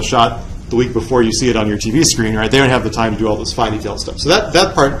working on the shot the week before you see it on your TV screen, right? They don't have the time to do all this fine detailed stuff. So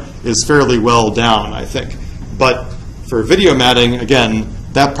that part is fairly well down, I think. But for video matting, again,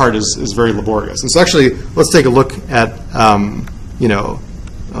 that part is very laborious. And so actually, let's take a look at, let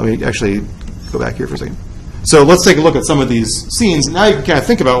me actually go back here for a second. So let's take a look at some of these scenes. Now you can kind of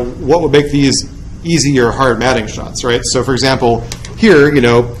think about what would make these easy or hard matting shots, right? So for example, here,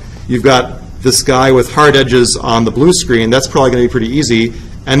 you've got this guy with hard edges on the blue screen. That's probably going to be pretty easy.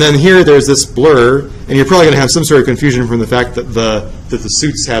 And then here there's this blur, and you're probably going to have some sort of confusion from the fact that the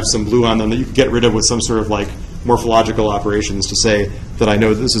suits have some blue on them that you can get rid of with some sort of like morphological operations to say that I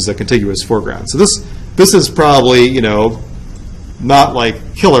know this is a contiguous foreground. So this is probably, not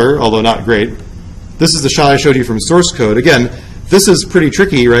like killer, although not great. This is the shot I showed you from source code. Again, this is pretty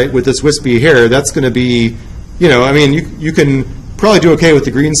tricky, right, with this wispy hair. That's going to be, you can probably do okay with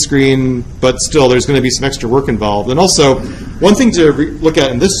the green screen, but still there's going to be some extra work involved. And also, one thing to look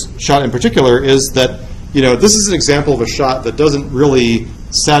at in this shot in particular is that, this is an example of a shot that doesn't really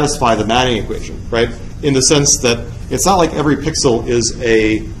satisfy the matting equation, right? In the sense that it's not like every pixel is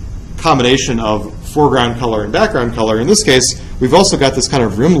a combination of foreground color and background color. In this case, we've also got this kind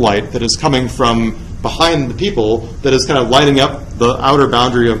of rim light that is coming from behind the people that is kind of lighting up the outer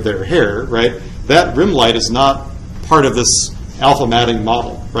boundary of their hair, right? That rim light is not part of this alpha matting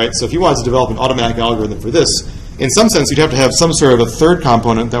model, right? So if you wanted to develop an automatic algorithm for this, in some sense you'd have to have some sort of a third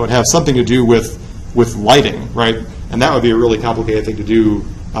component that would have something to do with lighting, right? And that would be a really complicated thing to do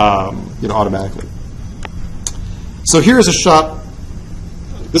automatically. So here is a shot.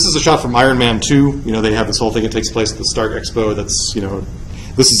 This is a shot from Iron Man 2. You know, they have this whole thing that takes place at the Stark Expo. That's, you know,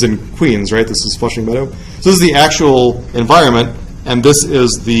 this is in Queens, right? This is Flushing Meadow. So this is the actual environment, and this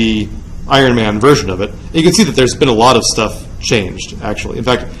is the Iron Man version of it. And you can see that there's been a lot of stuff changed, actually. In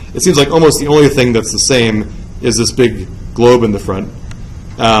fact, it seems like almost the only thing that's the same is this big globe in the front.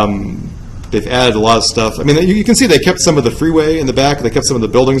 They've added a lot of stuff. I mean, you can see they kept some of the freeway in the back. They kept some of the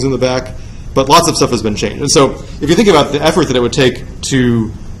buildings in the back. But lots of stuff has been changed. And so if you think about the effort that it would take to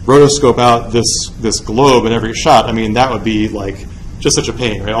rotoscope out this globe in every shot, I mean, that would be like just such a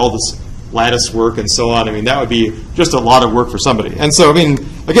pain, right? All this lattice work and so on. I mean, that would be just a lot of work for somebody. And so, I mean,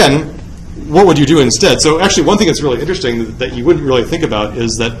 again, what would you do instead? So actually, one thing that's really interesting that you wouldn't really think about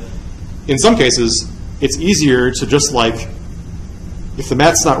is that in some cases, it's easier to just like, if the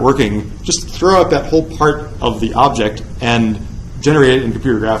mat's not working, just throw out that whole part of the object and generate it in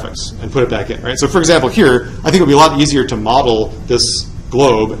computer graphics and put it back in, right? So for example, here, I think it would be a lot easier to model this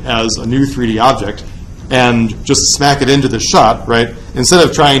globe as a new 3D object and just smack it into the shot, right? Instead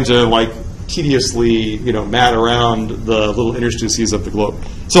of trying to like tediously, you know, mat around the little interstices of the globe.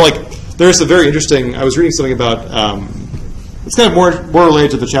 So like, there's a very interesting, I was reading something about, it's kind of more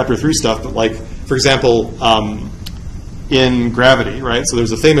related to the chapter 3 stuff, but like, for example, in Gravity, right? So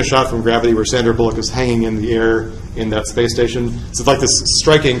there's a famous shot from Gravity where Sandra Bullock is hanging in the air in that space station. So it's like this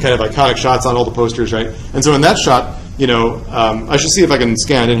striking kind of iconic shots on all the posters, right? And so in that shot, you know, I should see if I can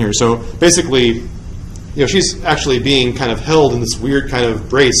scan it in here. So basically, you know, she's actually being kind of held in this weird kind of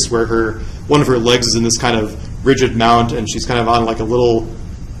brace where one of her legs is in this kind of rigid mount, and she's kind of on like a little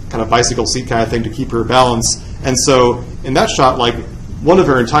kind of bicycle seat kind of thing to keep her balance. And so in that shot, like, one of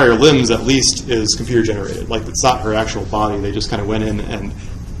her entire limbs, at least, is computer generated. Like, it's not her actual body. They just kind of went in and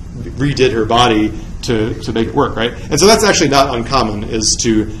redid her body to make it work, right? And so that's actually not uncommon, is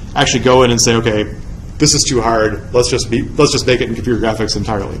to actually go in and say, okay, this is too hard. Let's just make it in computer graphics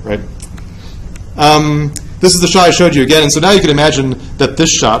entirely, right? This is the shot I showed you again. And so now you can imagine that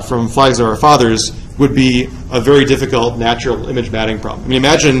this shot from Flags Are Our Fathers would be a very difficult natural image matting problem. I mean,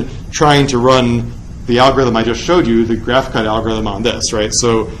 imagine trying to run the algorithm I just showed you, the graph cut algorithm on this, right?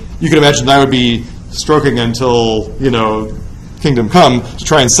 So you can imagine I would be stroking until, you know, Kingdom Come to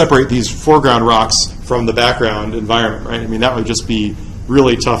try and separate these foreground rocks from the background environment, right? I mean, that would just be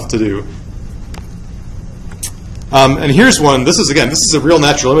really tough to do. And here's one. This is a real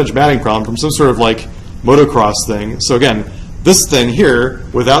natural image matting problem from some sort of like motocross thing. So again, this thing here,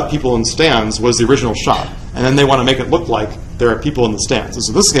 without people in stands, was the original shot. And then they want to make it look like there are people in the stands. And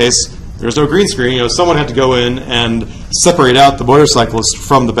so in this case, there's no green screen. You know, someone had to go in and separate out the motorcyclist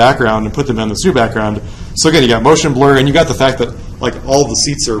from the background and put them in this new background. So again, you got motion blur, and you got the fact that like all the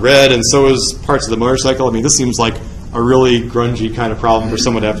seats are red, and so is parts of the motorcycle. I mean, this seems like a really grungy kind of problem for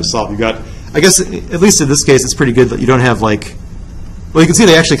someone to have to solve. You got, I guess, at least in this case, it's pretty good that you don't have like, well, you can see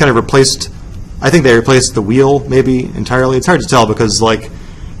they actually kind of replaced, I think they replaced the wheel maybe entirely. It's hard to tell because like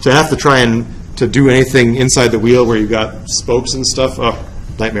to have to try and to do anything inside the wheel where you've got spokes and stuff, oh,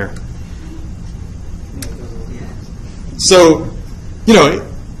 nightmare. So, you know,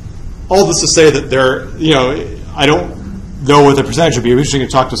 all this to say that there, you know, I don't know what the percentage would be. It'd be interesting to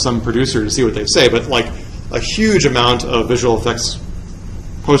talk to some producer to see what they say, but like a huge amount of visual effects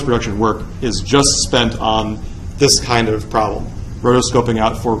post-production work is just spent on this kind of problem, rotoscoping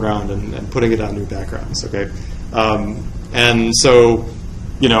out foreground and putting it on new backgrounds, okay? And so,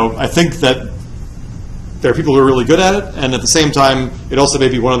 you know, I think that there are people who are really good at it, and at the same time, it also may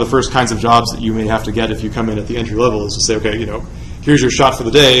be one of the first kinds of jobs that you may have to get if you come in at the entry level, is to say, okay, you know, here's your shot for the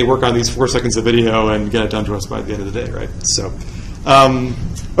day, work on these 4 seconds of video, and get it done to us by the end of the day, right? So,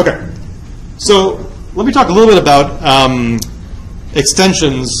 okay. So let me talk a little bit about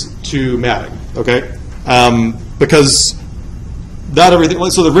extensions to matting, okay? Because not everything,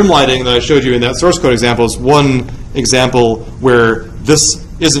 so the rim lighting that I showed you in that source code example is one example where this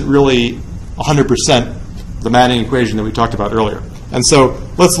isn't really 100% the matting equation that we talked about earlier. And so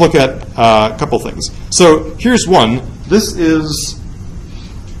let's look at a couple things. So here's one. This is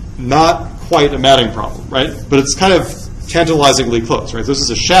not quite a matting problem, right? But it's kind of tantalizingly close, right? This is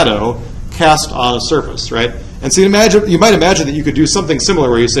a shadow cast on a surface, right? And so you might imagine that you could do something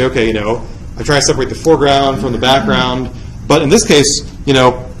similar where you say, okay, you know, I try to separate the foreground from the background. But in this case, you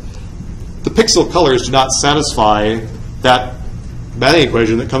know, the pixel colors do not satisfy that matting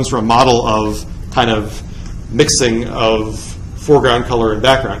equation that comes from a model of kind of mixing of foreground color and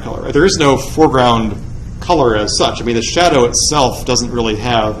background color. Right? There is no foreground color as such. I mean, the shadow itself doesn't really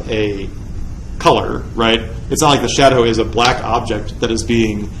have a color, right? It's not like the shadow is a black object that is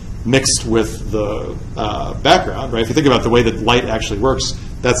being mixed with the background, right? If you think about the way that light actually works,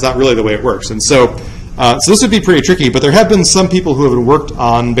 that's not really the way it works. And so So this would be pretty tricky, but there have been some people who have worked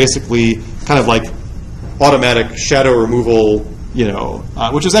on basically kind of like automatic shadow removal,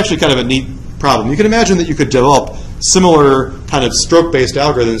 which is actually kind of a neat problem. You can imagine that you could develop similar kind of stroke-based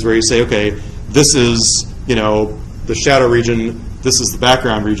algorithms where you say, okay, this is, the shadow region, this is the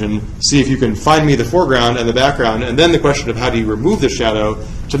background region. See if you can find me the foreground and the background, and then the question of how do you remove the shadow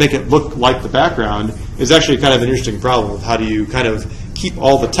to make it look like the background is actually kind of an interesting problem of how do you kind of keep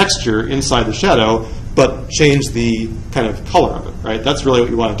all the texture inside the shadow but change the kind of color of it, right? That's really what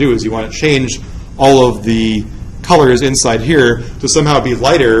you want to do is you want to change all of the colors inside here to somehow be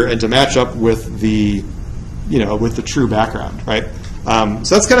lighter and to match up with the, with the true background, right?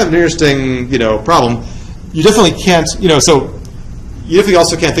 So that's kind of an interesting, problem. You definitely can't, so you definitely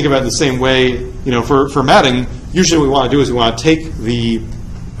also can't think about it in the same way, for matting, usually what we want to do is we want to take the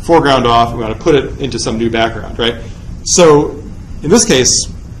foreground off, we want to put it into some new background, right? So in this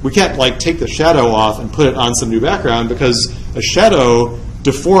case, we can't like take the shadow off and put it on some new background because a shadow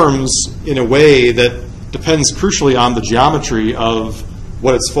deforms in a way that depends crucially on the geometry of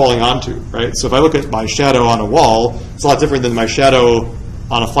what it's falling onto, right? So if I look at my shadow on a wall, it's a lot different than my shadow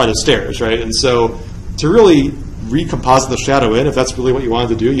on a flight of stairs, right? And so to really recomposite the shadow in, if that's really what you wanted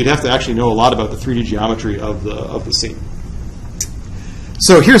to do, you'd have to actually know a lot about the 3D geometry of the scene.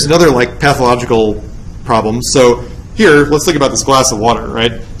 So here's another like pathological problem. So here, let's think about this glass of water,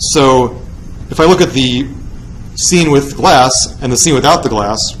 right? So if I look at the scene with glass and the scene without the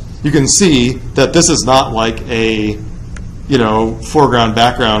glass, you can see that this is not like a, foreground,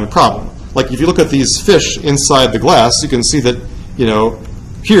 background problem. Like if you look at these fish inside the glass, you can see that,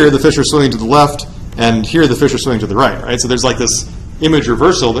 here the fish are swimming to the left and here the fish are swimming to the right, So there's like this image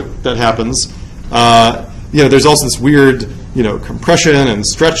reversal that happens. There's also this weird, compression and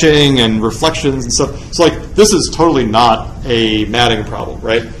stretching and reflections and stuff. So like this is totally not a matting problem,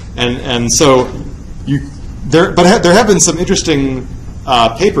 right? And so there have been some interesting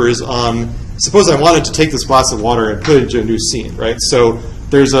papers on, suppose I wanted to take this glass of water and put it into a new scene, right? So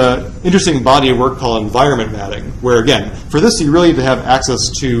there's an interesting body of work called environment matting, where again, for this you really need to have access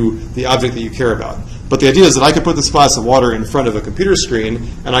to the object that you care about. But the idea is that I could put this glass of water in front of a computer screen,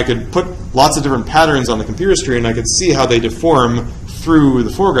 and I could put lots of different patterns on the computer screen, and I could see how they deform through the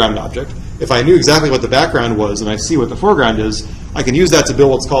foreground object. If I knew exactly what the background was and I see what the foreground is, I can use that to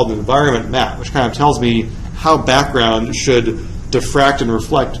build what's called an environment map, which kind of tells me how background should diffract and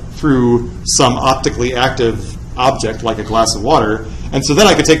reflect through some optically active object like a glass of water. And so then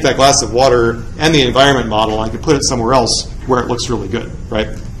I could take that glass of water and the environment model and I could put it somewhere else where it looks really good, right?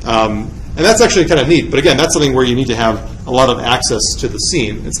 And that's actually kind of neat. But again, that's something where you need to have a lot of access to the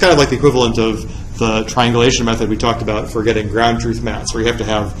scene. It's kind of like the equivalent of the triangulation method we talked about for getting ground truth mats, where you have to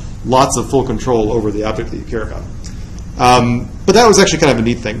have lots of full control over the object that you care about. But that was actually kind of a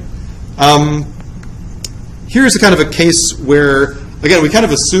neat thing. Here's a kind of a case where, again, we kind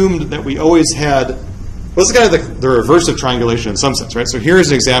of assumed that we always had, well, this is kind of the reverse of triangulation in some sense, right? So here's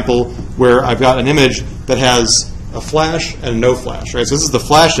an example where I've got an image that has a flash and a no flash, right? So this is the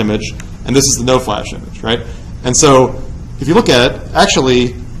flash image, and this is the no flash image, right? And so if you look at it,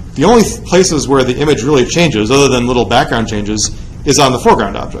 actually, the only places where the image really changes, other than little background changes, is on the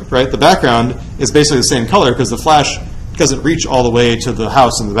foreground object, right? The background is basically the same color because the flash doesn't reach all the way to the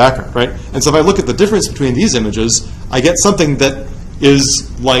house in the background, right? And so if I look at the difference between these images, I get something that is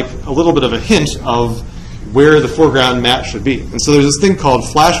like a little bit of a hint of where the foreground matte should be. And so there's this thing called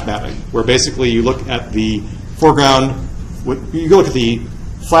flash matting, where basically you look at the foreground, you look at the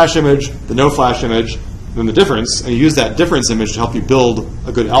flash image, the no flash image, then the difference, and you use that difference image to help you build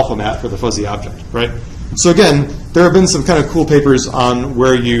a good alpha matte for the fuzzy object, right? So again, there have been some kind of cool papers on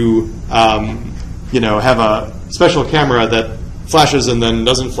where you, have a special camera that flashes and then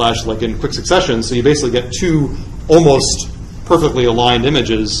doesn't flash like in quick succession, so you basically get two almost perfectly aligned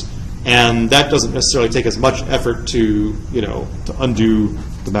images, and that doesn't necessarily take as much effort to, to undo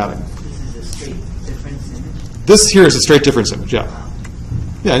the matting. This is a straight difference image? This here is a straight difference image, yeah.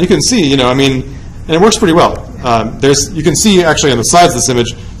 Yeah, and you can see, and it works pretty well. You can see actually on the sides of this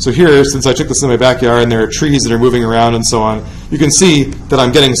image, so here, since I took this in my backyard and there are trees that are moving around and so on, you can see that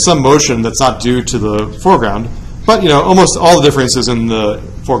I'm getting some motion that's not due to the foreground, but almost all the difference is in the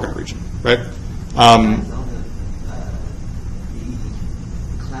foreground region, right?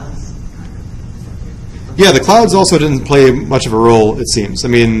 Yeah, the clouds also didn't play much of a role, it seems. I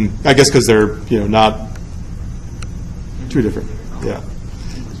mean, I guess because they're, not too different. Yeah.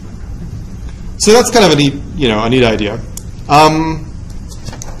 So that's kind of a neat idea.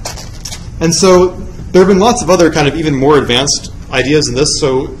 And so there have been lots of other kind of even more advanced ideas in this.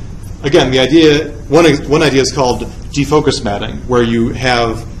 So again, the idea, one idea is called defocus matting, where you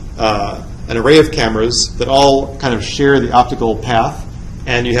have an an array of cameras that all kind of share the optical path,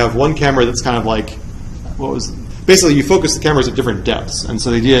 and you have one camera that's kind of like, basically you focus the cameras at different depths. And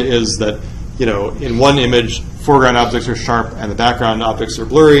so the idea is that, in one image, foreground objects are sharp and the background objects are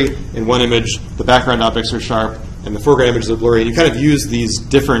blurry. In one image, the background objects are sharp and the foreground images are blurry. And you kind of use these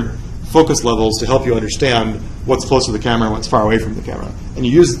different focus levels to help you understand what's close to the camera and what's far away from the camera. And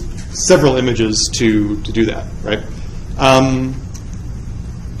you use several images to do that, right?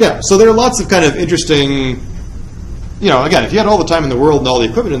 So there are lots of kind of interesting, again, if you had all the time in the world and all the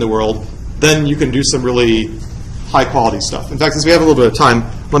equipment in the world, then you can do some really high quality stuff. In fact, since we have a little bit of time,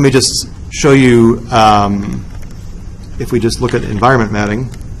 let me just show you, if we just look at environment matting.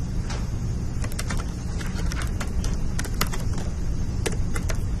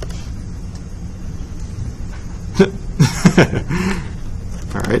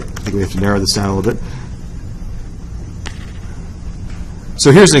 All right, I think we have to narrow this down a little bit.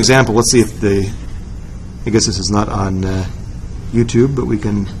 So here's an example. Let's see if I guess this is not on YouTube, but we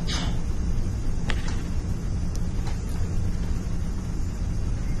can.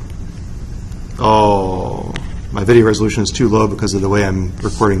 Oh, my video resolution is too low because of the way I'm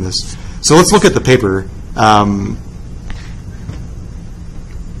recording this. So let's look at the paper.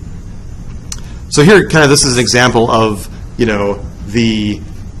 So here, this is an example of, the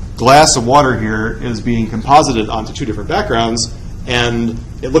glass of water here is being composited onto two different backgrounds, and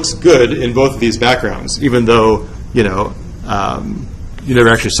it looks good in both of these backgrounds, even though, you never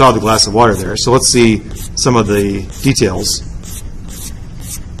actually saw the glass of water there. So let's see some of the details.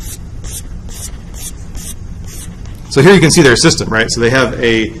 So here you can see their system, right? So they have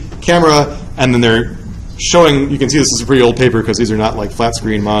a camera, and then they're showing, you can see this is a pretty old paper because these are not like flat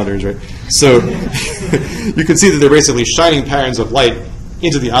screen monitors, right? So you can see that they're basically shining patterns of light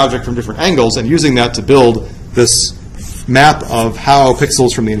into the object from different angles and using that to build this map of how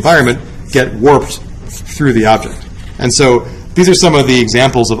pixels from the environment get warped through the object. And so these are some of the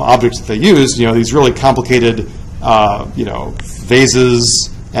examples of objects that they use, these really complicated, vases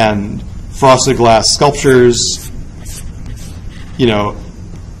and frosted glass sculptures. You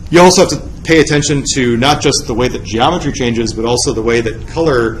also have to pay attention to not just the way that geometry changes, but also the way that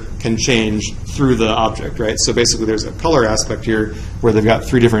color can change through the object, right? So basically there's a color aspect here where they've got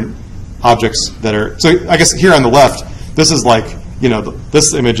three different objects that are, so I guess here on the left, this is like,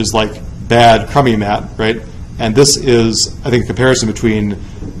 this image is like bad, crummy matte, right? And this is, I think, a comparison between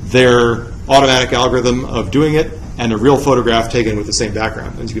their automatic algorithm of doing it and a real photograph taken with the same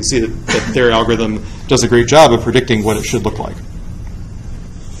background. And you can see that their algorithm does a great job of predicting what it should look like.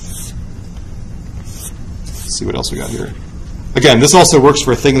 Let's see what else we got here. Again, this also works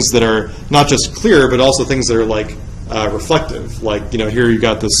for things that are not just clear, but also things that are like reflective. Like, here you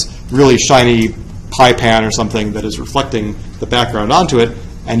got this really shiny pie pan or something that is reflecting the background onto it,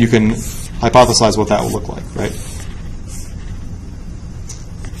 and you can hypothesize what that will look like, right?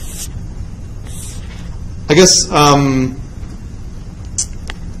 I guess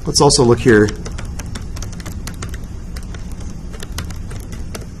let's also look here.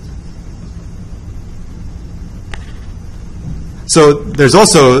 So there's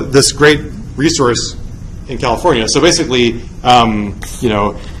also this great resource in California. So basically,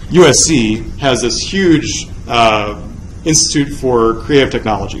 USC has this huge Institute for Creative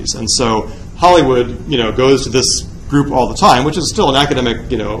Technologies, and so Hollywood, goes to this group all the time, which is still an academic,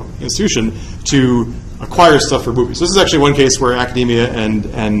 institution, to acquire stuff for movies. So this is actually one case where academia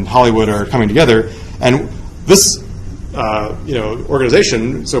and Hollywood are coming together, and this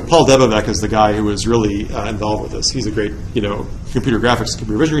organization. So Paul Debevec is the guy who is really involved with this. He's a great, computer graphics,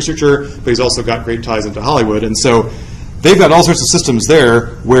 computer vision researcher, but he's also got great ties into Hollywood. And so they've got all sorts of systems there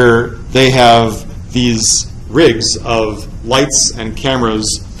where they have these rigs of lights and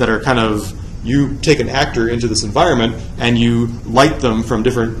cameras that are kind of, you take an actor into this environment and you light them from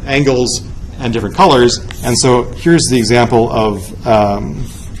different angles and different colors. And so here's the example of,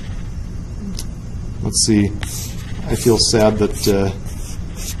 let's see, I feel sad that,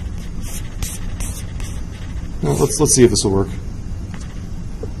 no, let's see if this will work.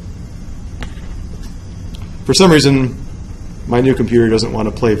 For some reason, my new computer doesn't want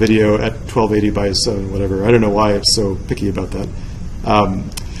to play video at 1280 by 7, whatever. I don't know why it's so picky about that.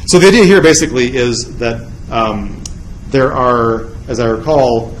 So the idea here basically is that there are, as I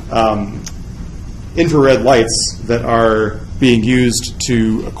recall, infrared lights that are being used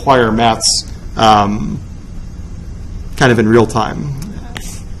to acquire mattes kind of in real time.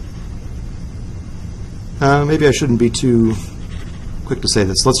 Maybe I shouldn't be too quick to say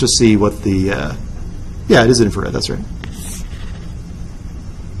this. Let's just see what the, yeah, it is infrared, that's right.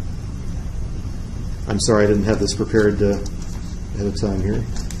 I'm sorry I didn't have this prepared ahead of time here.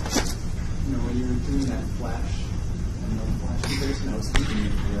 flash and no flash. There's no speaking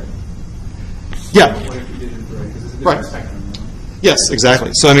infrared. Yeah. What if you did infrared? Because it's a Right. different spectrum. You know? Yes,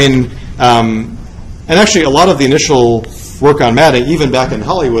 exactly. So I mean, and actually a lot of the initial work on matting, even back in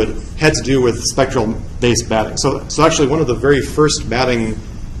Hollywood, had to do with spectral-based matting. So actually one of the very first matting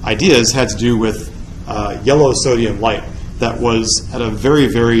ideas had to do with yellow sodium light that was at a very,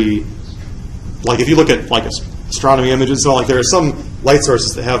 very, like if you look at like astronomy images, so like there are some light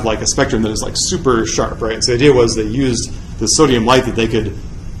sources that have like a spectrum that is like super sharp, right? So the idea was they used the sodium light that they could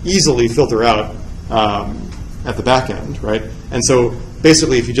easily filter out at the back end, right? And so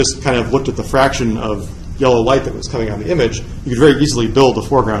basically if you just kind of looked at the fraction of yellow light that was coming on the image, you could very easily build a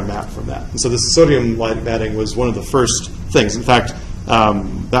foreground matte from that. And so this sodium light matting was one of the first things. In fact,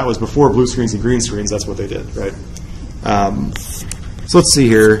 that was before blue screens and green screens. That's what they did, right? So let's see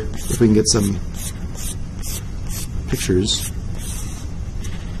here if we can get some pictures.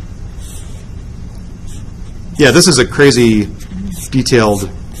 Yeah, this is a crazy detailed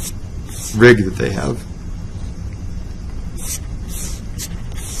rig that they have.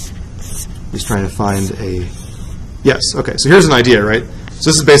 Just trying to find a, yes, okay, so here's an idea, right? So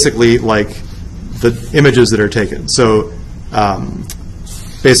this is basically like the images that are taken. So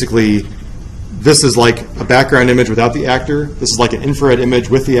basically, this is like a background image without the actor, this is like an infrared image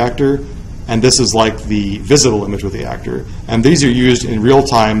with the actor, and this is like the visible image with the actor. And these are used in real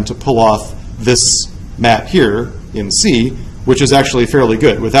time to pull off this matte here in C, which is actually fairly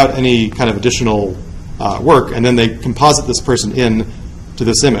good without any kind of additional work, and then they composite this person in to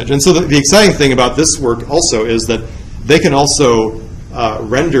this image. And so the exciting thing about this work also is that they can also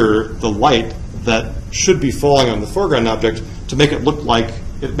render the light that should be falling on the foreground object to make it look like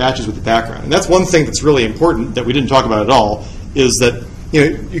it matches with the background. And that's one thing that's really important that we didn't talk about at all, is that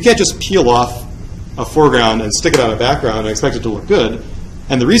you can't just peel off a foreground and stick it on a background and expect it to look good.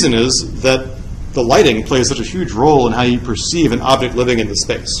 And the reason is that the lighting plays such a huge role in how you perceive an object living in the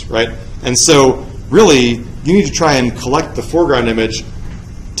space, right? And so really, you need to try and collect the foreground image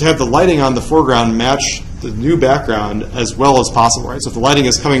to have the lighting on the foreground match the new background as well as possible, right? So if the lighting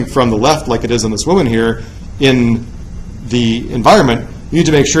is coming from the left, like it is on this woman here, in the environment, you need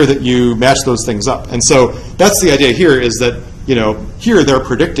to make sure that you match those things up. And so that's the idea here, is that here they're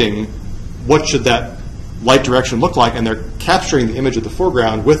predicting what should that light direction look like, and they're capturing the image of the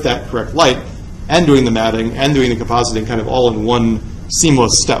foreground with that correct light, and doing the matting and doing the compositing kind of all in one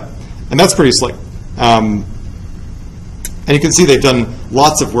seamless step. And that's pretty slick. And you can see they've done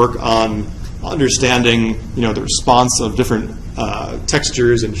lots of work on understanding, the response of different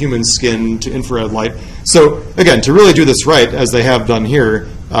textures and human skin to infrared light. So again, to really do this right, as they have done here,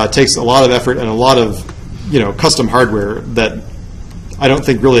 takes a lot of effort and a lot of custom hardware that I don't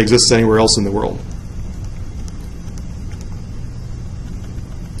think really exists anywhere else in the world.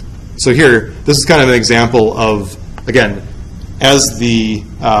 So here, this is kind of an example of, again, as the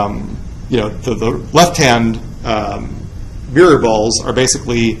the left-hand mirror balls are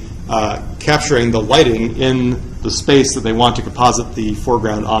basically capturing the lighting in the space that they want to composite the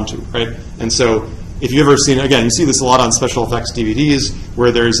foreground onto, right? And so if you've ever seen, again, you see this a lot on special effects DVDs,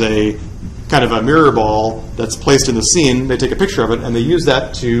 where there's a kind of a mirror ball that's placed in the scene, they take a picture of it, and they use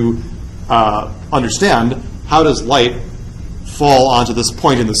that to understand how does light fall onto this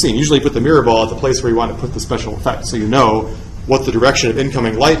point in the scene. Usually you put the mirror ball at the place where you want to put the special effect, so you know what the direction of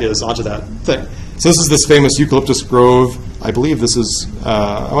incoming light is onto that thing. So this is this famous eucalyptus grove. I believe this is,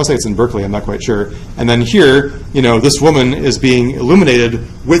 I want to say it's in Berkeley, I'm not quite sure. And then here, this woman is being illuminated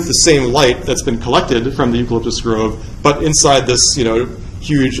with the same light that's been collected from the eucalyptus grove, but inside this,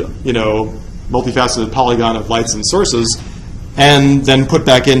 huge, multifaceted polygon of lights and sources, and then put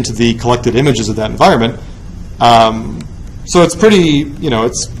back into the collected images of that environment. So it's pretty,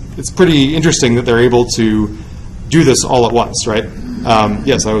 it's pretty interesting that they're able to do this all at once, right?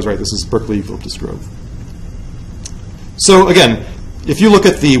 Yes, I was right. This is Berkeley Eucalyptus Grove. So again, if you look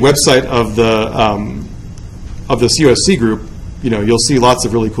at the website of this USC group, you'll see lots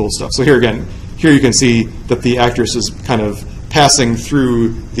of really cool stuff. So here again, here you can see that the actress is kind of passing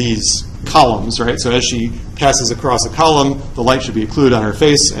through these columns, right? So as she passes across a column, the light should be occluded on her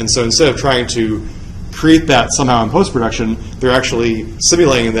face. And so instead of trying to create that somehow in post-production, they're actually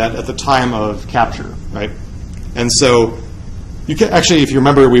simulating that at the time of capture, right? And so you can actually, if you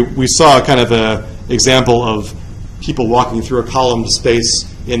remember, we saw kind of an example of people walking through a columned space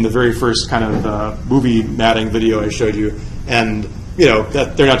in the very first kind of movie matting video I showed you. And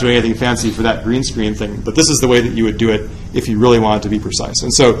that they're not doing anything fancy for that green screen thing, but this is the way that you would do it if you really wanted to be precise.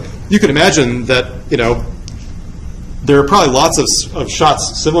 And so you can imagine that there are probably lots of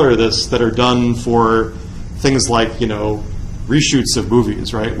shots similar to this that are done for things like reshoots of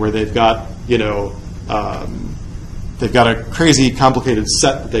movies, right, where they've got they've got a crazy, complicated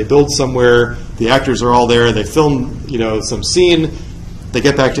set that they build somewhere. The actors are all there. They film, some scene. They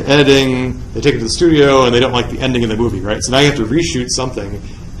get back to editing. They take it to the studio, and they don't like the ending of the movie, right? So now you have to reshoot something.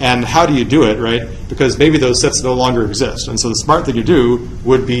 And how do you do it, right? Because maybe those sets no longer exist. And so the smart thing to do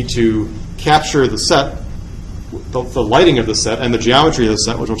would be to capture the set, the lighting of the set, and the geometry of the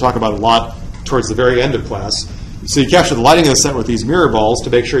set, which we'll talk about a lot towards the very end of class. So you capture the lighting of the set with these mirror balls to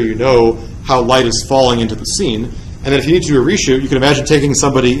make sure you know how light is falling into the scene. And then if you need to do a reshoot, you can imagine taking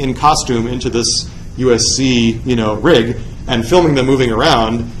somebody in costume into this USC, rig and filming them moving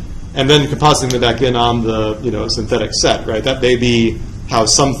around, and then compositing them back in on the synthetic set, right? That may be how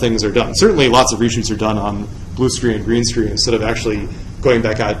some things are done. Certainly, lots of reshoots are done on blue screen and green screen instead of actually going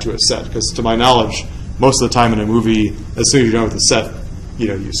back out to a set. Because to my knowledge, most of the time in a movie, as soon as you're done with the set,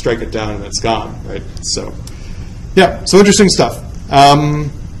 you strike it down and it's gone, right? So, yeah, so interesting stuff.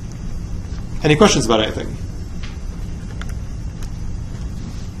 Any questions about anything?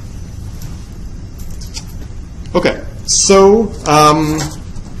 Okay, so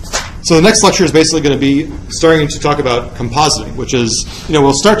the next lecture is basically going to be starting to talk about compositing, which is,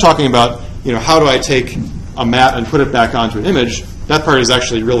 we'll start talking about, how do I take a mat and put it back onto an image. That part is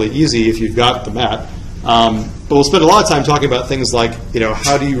actually really easy if you've got the mat. But we'll spend a lot of time talking about things like,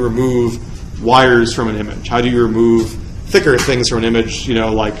 how do you remove wires from an image? How do you remove thicker things from an image?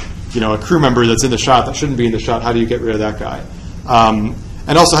 Like, a crew member that's in the shot that shouldn't be in the shot. How do you get rid of that guy?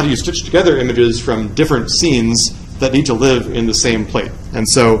 And also, how do you stitch together images from different scenes that need to live in the same plate? And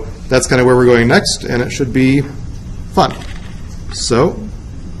so that's kind of where we're going next, and it should be fun. So,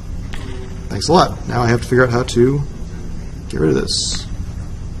 thanks a lot. Now I have to figure out how to get rid of this.